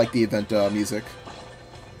personally like the event music.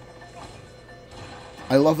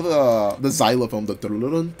 I love the xylophone,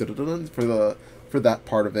 the for that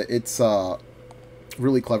part of it. It's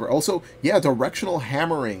really clever. Also, yeah, directional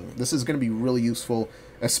hammering. This is going to be really useful,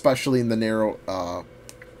 especially in the narrow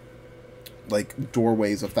like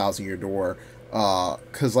doorways of Thousand Year Door,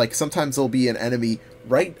 because like sometimes there'll be an enemy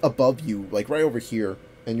right above you, like right over here,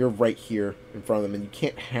 and you're right here in front of them, and you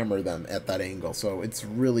can't hammer them at that angle. So it's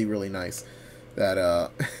really, really nice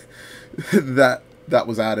that that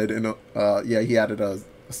was added. And yeah, he added a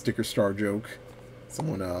sticker star joke.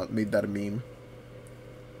 Someone made that a meme.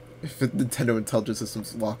 If Nintendo Intelligent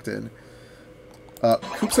Systems locked in.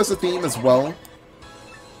 Koops has a theme as well.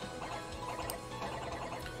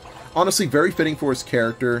 Honestly, very fitting for his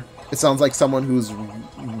character. It sounds like someone who's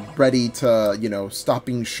ready to, you know, stop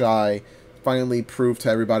being shy, finally prove to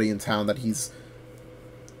everybody in town that he's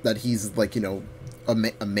like, you know,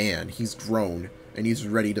 a man. He's grown, and he's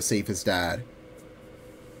ready to save his dad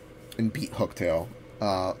and beat Hooktail.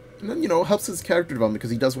 And then, you know, helps his character development,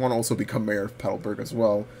 because he does want to also become mayor of Petalburg as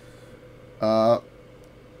well.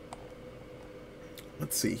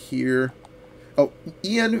 Let's see here. Oh,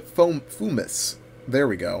 Ian Fumis. There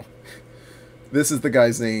we go. This is the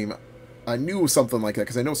guy's name. I knew something like that,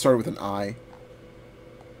 because I know it started with an I.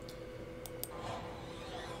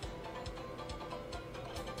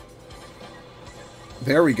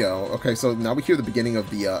 There we go. Okay, so now we hear the beginning of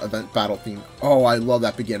the event battle theme. Oh, I love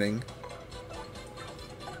that beginning.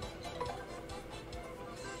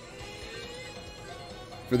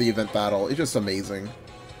 For the event battle. It's just amazing.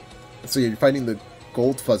 So you're fighting the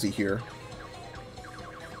Gold Fuzzy here.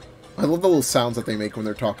 I love the little sounds that they make when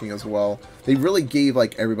they're talking as well. They really gave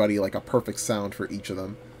like everybody like a perfect sound for each of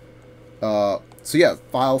them. So yeah,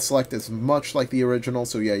 file select is much like the original.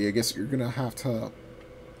 So yeah, I guess you're gonna have to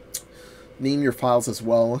name your files as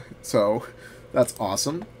well. So that's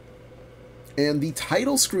awesome. And the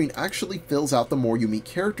title screen actually fills out the more you meet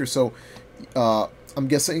characters. So I'm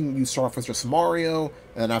guessing you start off with just Mario,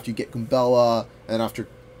 and after you get Goombella, and after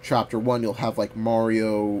Chapter 1 you'll have like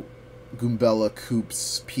Mario, Goombella,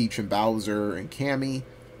 Koops, Peach, and Bowser, and Cammy,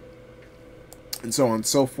 and so on and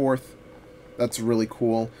so forth. That's really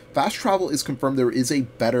cool. Fast travel is confirmed. There is a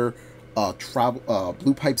better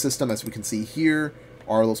blue pipe system, as we can see here.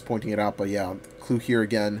 Arlo's pointing it out, but yeah, clue here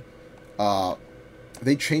again.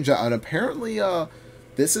 They changed that, and apparently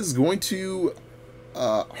this is going to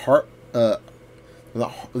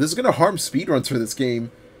this is going to harm speedruns for this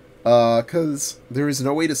game, because there is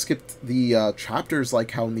no way to skip the chapters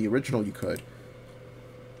like how in the original you could.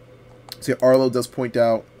 So yeah, Arlo does point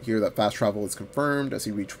out here that fast travel is confirmed as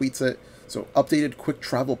he retweets it. So updated quick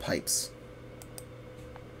travel pipes.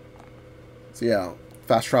 So yeah,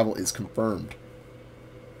 fast travel is confirmed.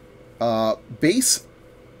 Base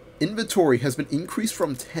inventory has been increased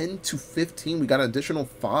from 10 to 15. We got an additional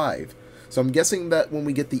 5. So I'm guessing that when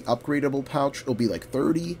we get the upgradable pouch, it'll be like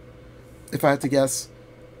 30, if I had to guess.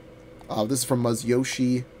 This is from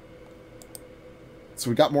Muzyoshi. So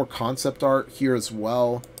we got more concept art here as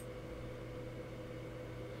well.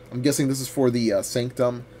 I'm guessing this is for the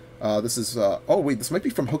Sanctum. This is... oh, wait, this might be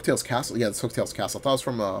from Hooktail's Castle. Yeah, it's Hooktail's Castle. I thought it was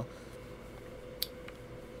from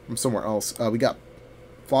somewhere else. We got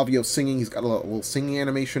Flavio singing. He's got a little singing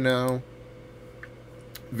animation now.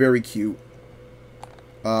 Very cute.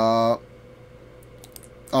 Oh,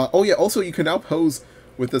 yeah, also you can now pose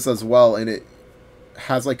with this as well, and it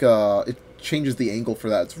has like a... It changes the angle for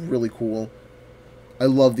that. It's really cool. I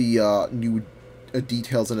love the new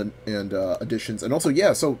details and additions. And also,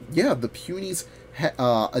 yeah, so, yeah, the Puny's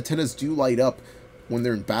antennas do light up when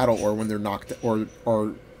they're in battle or when they're knocked, or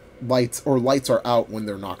lights are out when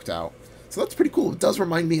they're knocked out. So that's pretty cool. It does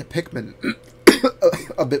remind me of Pikmin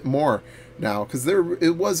a bit more now, because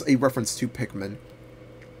it was a reference to Pikmin,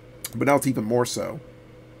 but now it's even more so.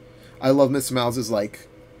 I love Miss Mouse's, like,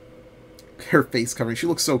 her face covering. She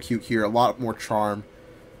looks so cute here. A lot more charm.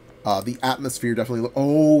 The atmosphere definitely...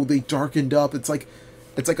 Oh, they darkened up. It's like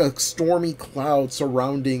a stormy cloud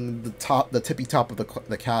surrounding the tippy top of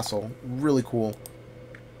the castle. Really cool.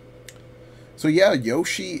 So yeah,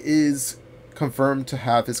 Yoshi is confirmed to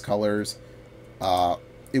have his colors.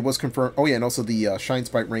 It was confirmed... Oh yeah, and also the Shine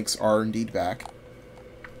Sprite ranks are indeed back.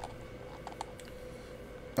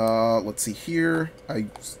 Let's see here. I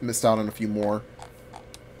missed out on a few more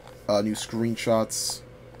new screenshots.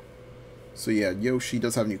 So yeah, Yoshi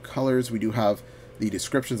does have new colors. We do have the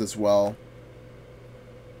descriptions as well.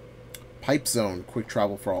 Pipe Zone, quick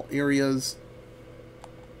travel for all areas.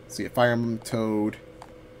 See, a Fire Emblem Toad.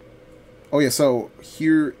 Oh yeah, so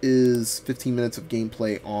here is 15 minutes of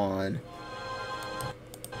gameplay on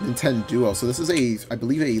Nintendo Duo. So this is I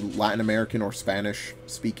believe a Latin American or Spanish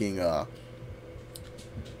speaking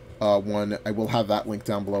one. I will have that link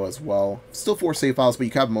down below as well. Still 4 save files, but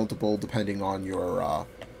you can have multiple depending on your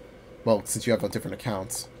well, since you have different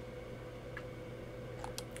accounts.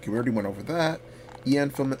 Okay, we already went over that. Ian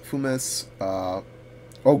Fumis. Oh,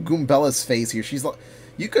 Goombella's face here. She's like,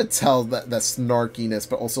 you could tell that snarkiness,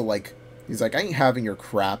 but also like, he's like, I ain't having your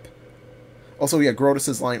crap. Also, yeah,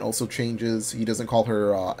 Grodus's line also changes. He doesn't call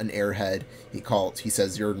her an airhead. He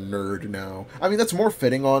says you're a nerd now. I mean, that's more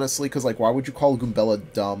fitting, honestly, because like, why would you call Goombella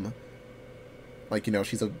dumb? Like, you know,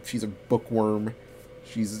 she's a bookworm.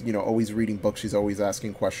 She's, you know, always reading books. She's always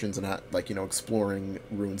asking questions and, like, you know, exploring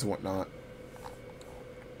runes and whatnot.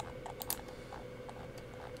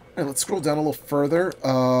 Alright, let's scroll down a little further.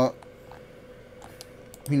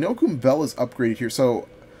 We know Goombella's upgraded here. So,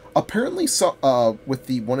 apparently, with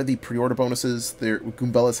one of the pre-order bonuses,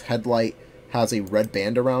 Goombella's headlight has a red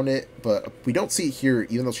band around it. But we don't see it here,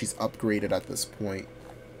 even though she's upgraded at this point.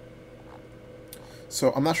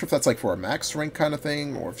 So, I'm not sure if that's, like, for a max rank kind of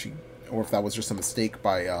thing, or if that was just a mistake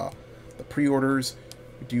by the pre-orders.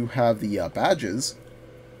 We do have the badges.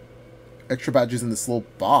 Extra badges in this little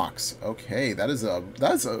box. Okay, that is a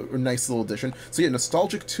nice little addition. So yeah,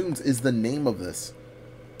 Nostalgic Tunes is the name of this.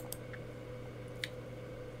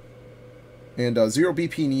 And 0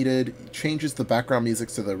 BP needed. Changes the background music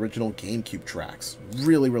to the original GameCube tracks.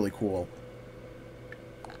 Really, really cool.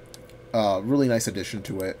 Really nice addition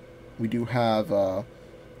to it. We do have... a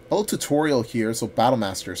little tutorial here, so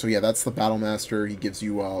Battlemaster. So yeah, that's the Battlemaster. He gives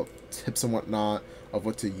you tips and whatnot of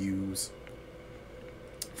what to use.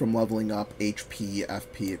 From leveling up, HP,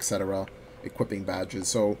 FP, etc. Equipping badges.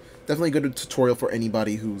 So definitely a good tutorial for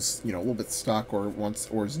anybody who's, you know, a little bit stuck or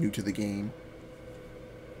is new to the game.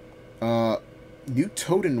 New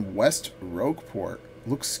Toad in West Rogueport.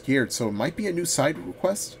 Looks scared, so it might be a new side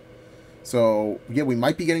quest. So yeah, we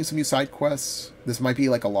might be getting some new side quests. This might be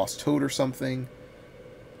like a Lost Toad or something.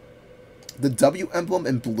 The W emblem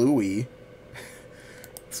in Bluey.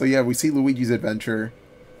 So yeah, we see Luigi's adventure.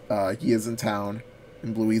 He is in town,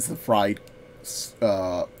 and Bluey's the fried,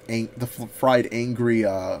 angry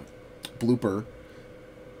blooper.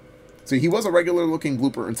 So he was a regular looking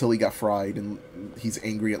blooper until he got fried, and he's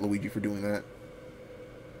angry at Luigi for doing that.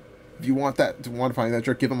 If you want to find that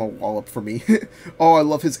trick, give him a wallop for me. Oh, I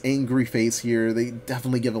love his angry face here. They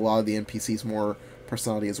definitely give a lot of the NPCs more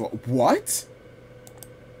personality as well. What?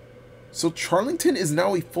 So Charlington is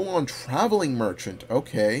now a full-on traveling merchant.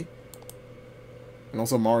 Okay. And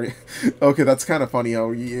also Mario. Okay, that's kind of funny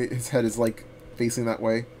how his head is, like, facing that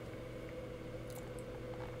way.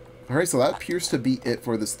 Alright, so that appears to be it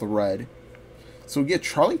for this thread. So yeah,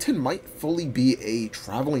 Charlington might fully be a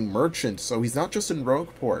traveling merchant. So he's not just in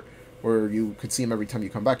Rogueport, where you could see him every time you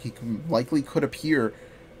come back. He likely could appear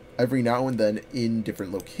every now and then in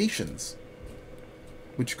different locations,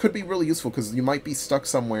 which could be really useful because you might be stuck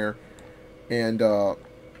somewhere, and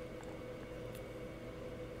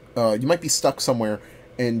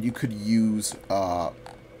you could use a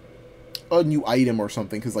new item or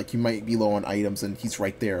something, because like you might be low on items and he's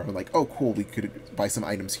right there. I'm like, oh cool, we could buy some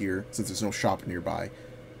items here since there's no shop nearby.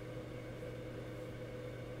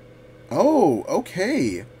 Oh,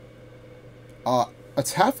 okay.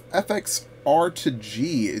 Attack FX R to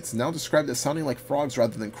G. It's now described as sounding like frogs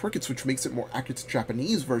rather than crickets, which makes it more accurate to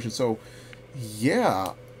Japanese version. So,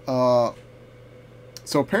 yeah.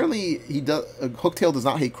 So apparently Hooktail does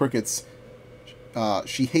not hate crickets.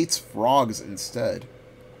 She hates frogs instead.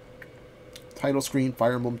 Title screen,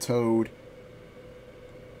 Fire Emblem Toad.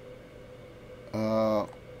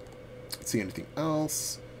 Let's see anything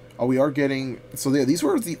else. Oh, we are getting... So yeah, these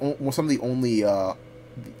were some of the only the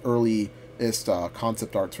earliest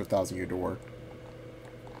concept arts for Thousand Year Door.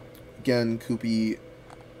 Again, Koopy,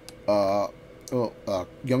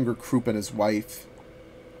 younger Kroop and his wife.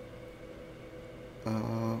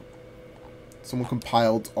 Someone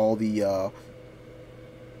compiled all the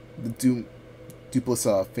Dupless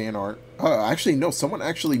fan art. Actually, no, someone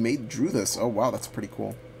actually drew this. Oh, wow, that's pretty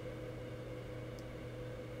cool.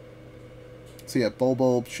 So yeah,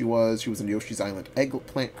 Bulbulb, she was in Yoshi's Island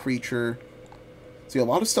eggplant creature. So yeah, a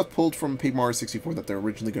lot of stuff pulled from Paper Mario 64 that they're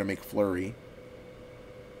originally going to make Flurry.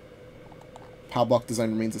 Pow Block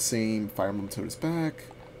design remains the same. Fire Emblem Toad is back.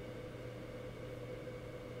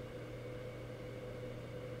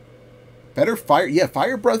 Better fire... Yeah,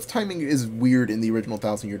 fire breath timing is weird in the original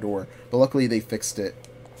Thousand Year Door, but luckily they fixed it.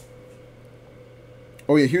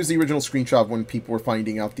 Oh yeah, here's the original screenshot of when people were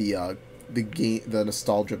finding out the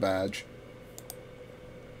nostalgia badge.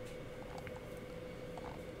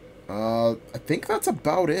 I think that's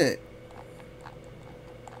about it.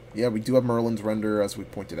 Yeah, we do have Merlin's render, as we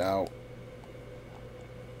pointed out.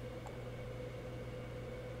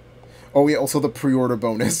 Oh yeah, also the pre-order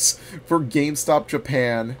bonus for GameStop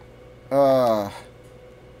Japan. Yeah,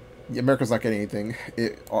 America's not getting anything.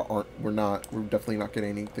 We're definitely not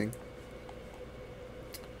getting anything.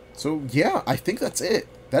 So yeah, I think that's it.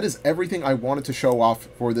 That is everything I wanted to show off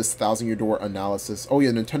for this Thousand Year Door analysis. Oh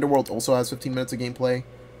yeah, Nintendo World also has 15 minutes of gameplay.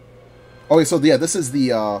 Oh yeah, so yeah, this is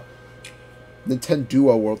the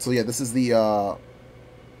Nintendo World. So yeah, this is the I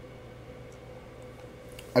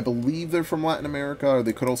believe they're from Latin America, or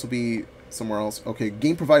they could also be somewhere else. Okay,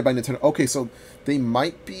 game provided by Nintendo. Okay, so they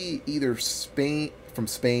might be either from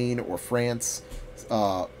Spain or France.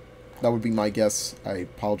 That would be my guess. I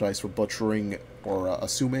apologize for butchering or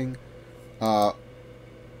assuming. But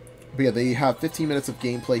yeah, they have 15 minutes of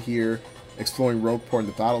gameplay here, exploring Rogueport and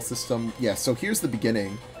the battle system. Yeah, so here's the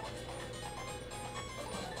beginning.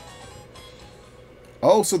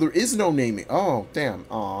 Oh, so there is no naming. Oh, damn.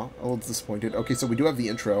 Aw, a little disappointed. Okay, so we do have the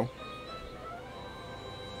intro.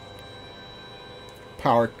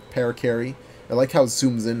 Parakarry. I like how it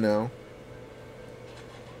zooms in now.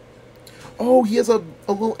 Oh, he has a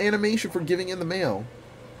little animation for giving in the mail.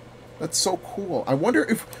 That's so cool. I wonder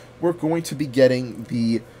if we're going to be getting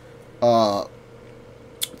the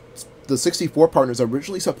 64 partners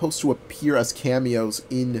originally supposed to appear as cameos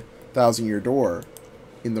in Thousand Year Door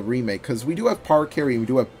in the remake, because we do have Parakarry and we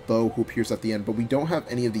do have Bo who appears at the end, but we don't have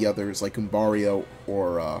any of the others like Umbario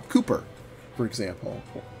or Cooper, for example.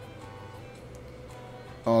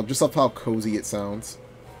 Just love how cozy it sounds.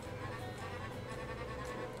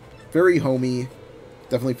 Very homey.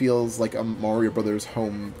 Definitely feels like a Mario Brothers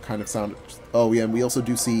home kind of sound. Oh yeah, and we also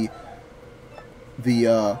do see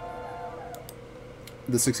the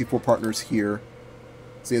 64 partners here.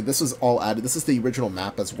 So yeah, this is all added. This is the original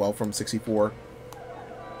map as well from 64.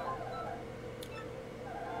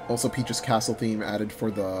 Also Peach's Castle theme added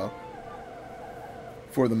for the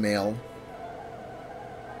mail.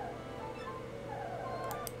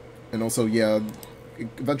 And also, yeah,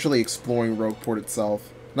 eventually exploring Rogueport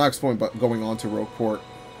itself. Not exploring, but going on to Rogueport.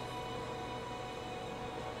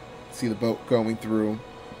 See the boat going through.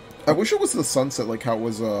 I wish it was the sunset like how it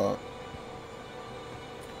was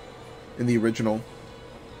in the original.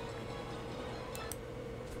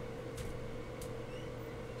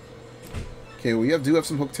 Okay, we do have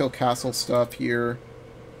some Hooktail Castle stuff here.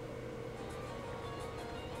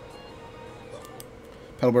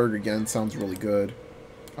 Petalburg again sounds really good.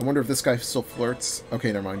 I wonder if this guy still flirts.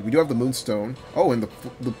 Okay, never mind. We do have the Moonstone. Oh, and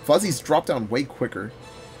the fuzzies drop down way quicker.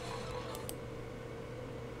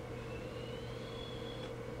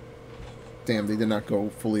 Damn, they did not go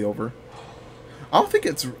fully over. I think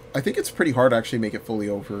it's pretty hard to actually make it fully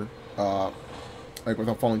over, like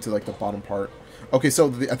without falling to like the bottom part. Okay, so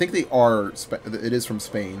I think they are. It is from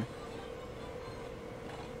Spain.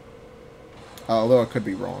 Although I could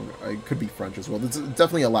be wrong. It could be French as well. It's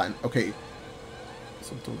definitely a Latin. Okay.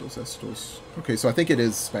 Son todos estos. Okay, so I think it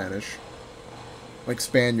is Spanish. Like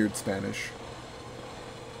Spaniard Spanish.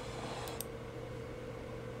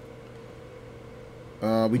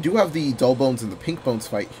 We do have the Dull Bones and the Pink Bones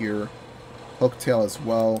fight here. Hooktail as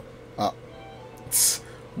well.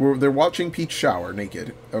 They're watching Peach shower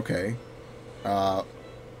naked. Okay.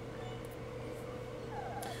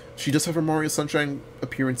 She does have her Mario Sunshine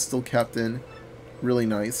appearance still kept in. Really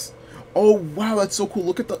nice. Oh, wow, that's so cool.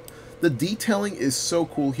 Look at the detailing is so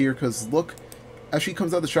cool here, because look, as she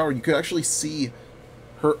comes out of the shower, you could actually see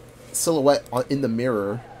her silhouette in the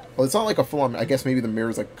mirror. Well, it's not like a full-on, I guess maybe the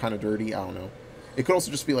mirror's like kind of dirty, I don't know. It could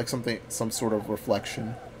also just be like some sort of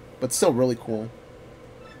reflection, but still really cool.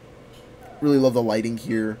 Really love the lighting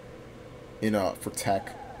here in for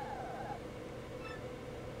tech.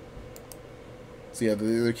 So yeah,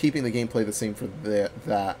 they're keeping the gameplay the same for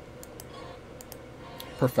that.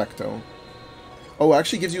 Perfecto. Oh, it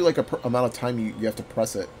actually gives you like a amount of time you have to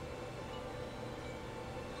press it.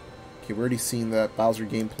 Okay, we've already seen that Bowser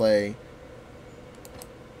gameplay.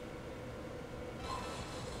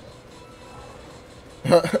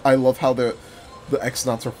 I love how the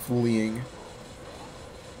X-Nauts are fleeing.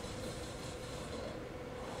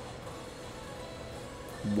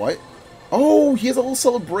 What? Oh, he has a little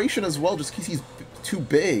celebration as well, just in case he's too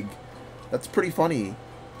big. That's pretty funny.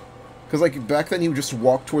 Because, like, back then he would just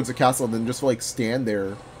walk towards the castle and then just, like, stand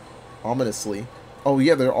there ominously. Oh,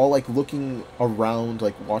 yeah, they're all, like, looking around,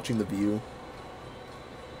 like, watching the view.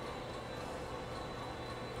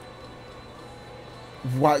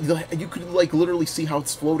 Wow, you could, like, literally see how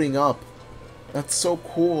it's floating up. That's so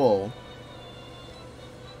cool.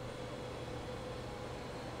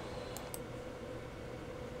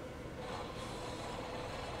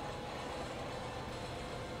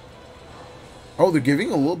 Oh, they're giving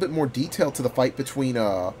a little bit more detail to the fight between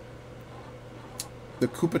the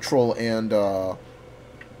Koopa Troll and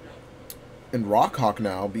Rockhawk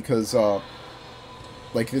now, because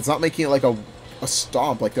like it's not making it like a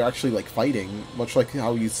stomp, like they're actually like fighting, much like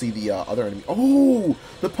how you see the other enemy. Oh,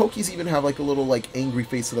 the Pokies even have like a little like angry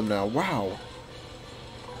face to them now. Wow.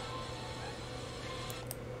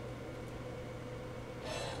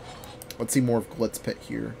 Let's see more of Glitz Pit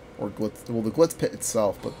here, or Glitz. Well, the Glitz Pit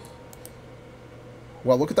itself, but.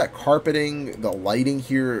 Well, look at that carpeting, the lighting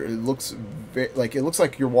here. It looks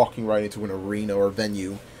like you're walking right into an arena or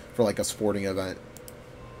venue for like a sporting event.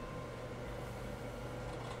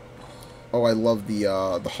 Oh, I love the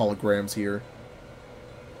holograms here.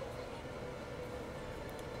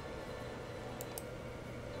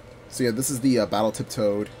 So yeah, this is the Battletip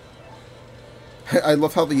Toad. I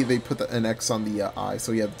love how they put an X on the eye.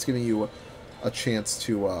 So yeah, it's giving you a chance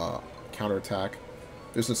to counterattack.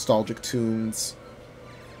 There's nostalgic tunes.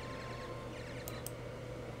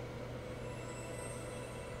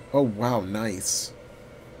 Oh, wow, nice.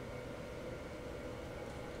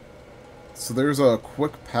 So there's a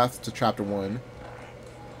quick path to Chapter 1.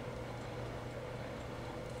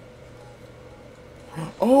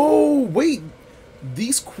 Oh, wait!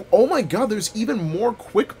 Oh my god, there's even more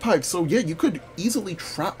quick pipes. So yeah, you could easily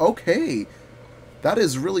okay. That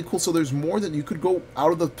is really cool. So there's more than you could go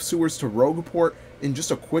out of the sewers to Rogueport in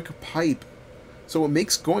just a quick pipe. So it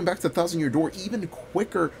makes going back to the Thousand Year Door even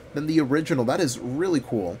quicker than the original. That is really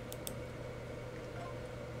cool.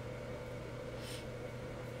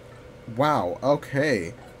 Wow,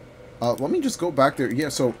 okay. Let me just go back there. Yeah,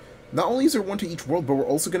 so not only is there one to each world, but we're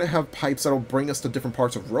also going to have pipes that'll bring us to different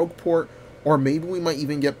parts of Rogueport, or maybe we might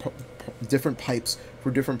even get different pipes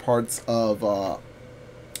for different parts of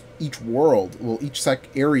each world, well, each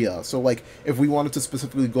area. So, like, if we wanted to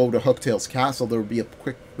specifically go to Hooktail's castle, there'll be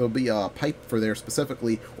a pipe for there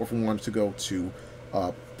specifically, or if we wanted to go to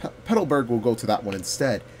Petalburg, we'll go to that one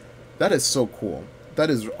instead. That is so cool. That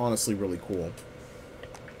is honestly really cool.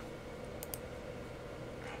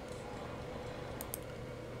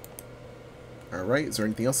 Alright, is there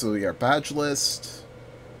anything else? So we got badge list.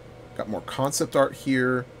 Got more concept art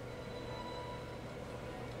here.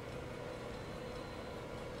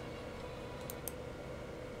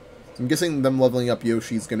 So I'm guessing them leveling up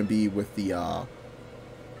Yoshi is going to be with the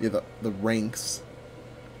ranks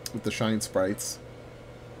with the shine sprites.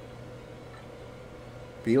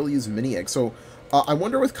 Be able to use mini eggs. So I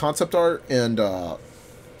wonder with concept art and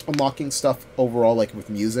unlocking stuff overall, like with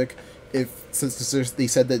music, if since they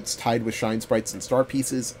said that it's tied with shine sprites and star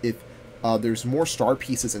pieces, if there's more star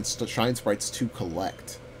pieces and shine sprites to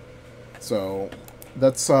collect. So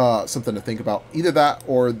that's something to think about. Either that,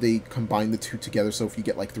 or they combine the two together. So if you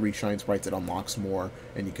get like 3 shine sprites, it unlocks more,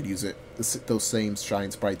 and you could use those same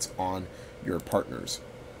shine sprites on your partners.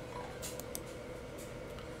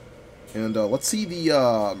 And let's see the...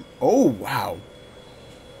 oh, wow.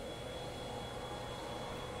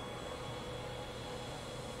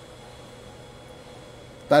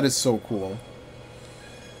 That is so cool.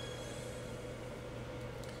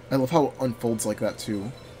 I love how it unfolds like that,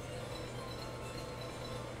 too.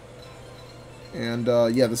 And,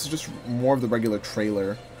 yeah, this is just more of the regular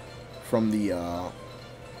trailer from the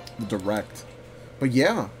Direct. But,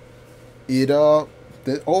 yeah.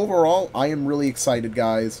 Overall, I am really excited,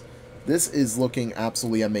 guys. This is looking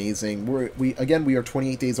absolutely amazing. We are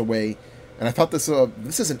 28 days away, and I thought this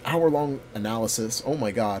is an hour-long analysis. Oh,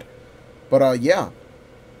 my God. But, yeah.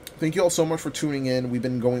 Thank you all so much for tuning in. We've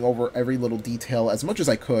been going over every little detail as much as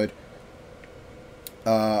I could.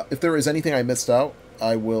 If there is anything I missed out,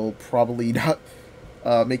 I will probably not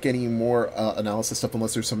make any more analysis stuff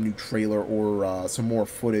unless there's some new trailer or some more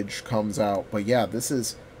footage comes out. But yeah, this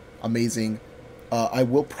is amazing. I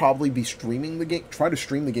will probably be streaming the game, try to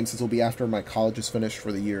stream the game since it'll be after my college is finished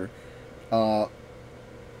for the year.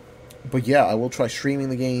 But yeah, I will try streaming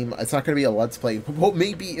the game. It's not going to be a Let's Play. Well,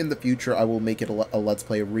 maybe in the future I will make it a Let's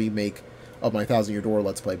Play, a remake of my 1,000 Year Door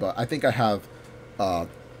Let's Play. But I think I have a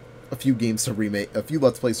few games to remake, a few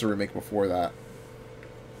Let's Plays to remake before that.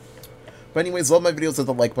 But anyways, love my videos, hit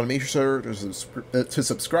the like button. Make sure to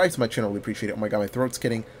subscribe to my channel. Really appreciate it. Oh my god, my throat's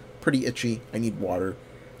getting pretty itchy. I need water.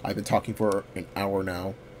 I've been talking for an hour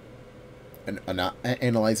now. And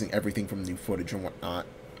analyzing everything from new footage and whatnot.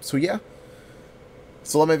 So yeah.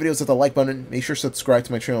 So love my videos, hit the like button. Make sure to subscribe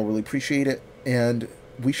to my channel. Really appreciate it. And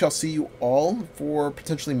we shall see you all for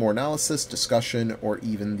potentially more analysis, discussion, or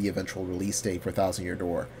even the eventual release date for 1,000 Year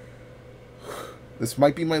Door. This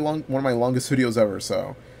might be one of my longest videos ever,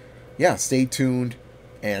 so yeah, stay tuned,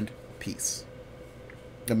 and peace.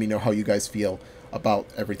 Let me know how you guys feel about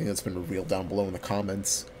everything that's been revealed down below in the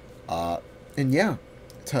comments. And yeah,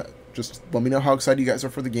 just let me know how excited you guys are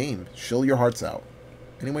for the game. Chill your hearts out.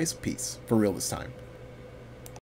 Anyways, peace. For real this time.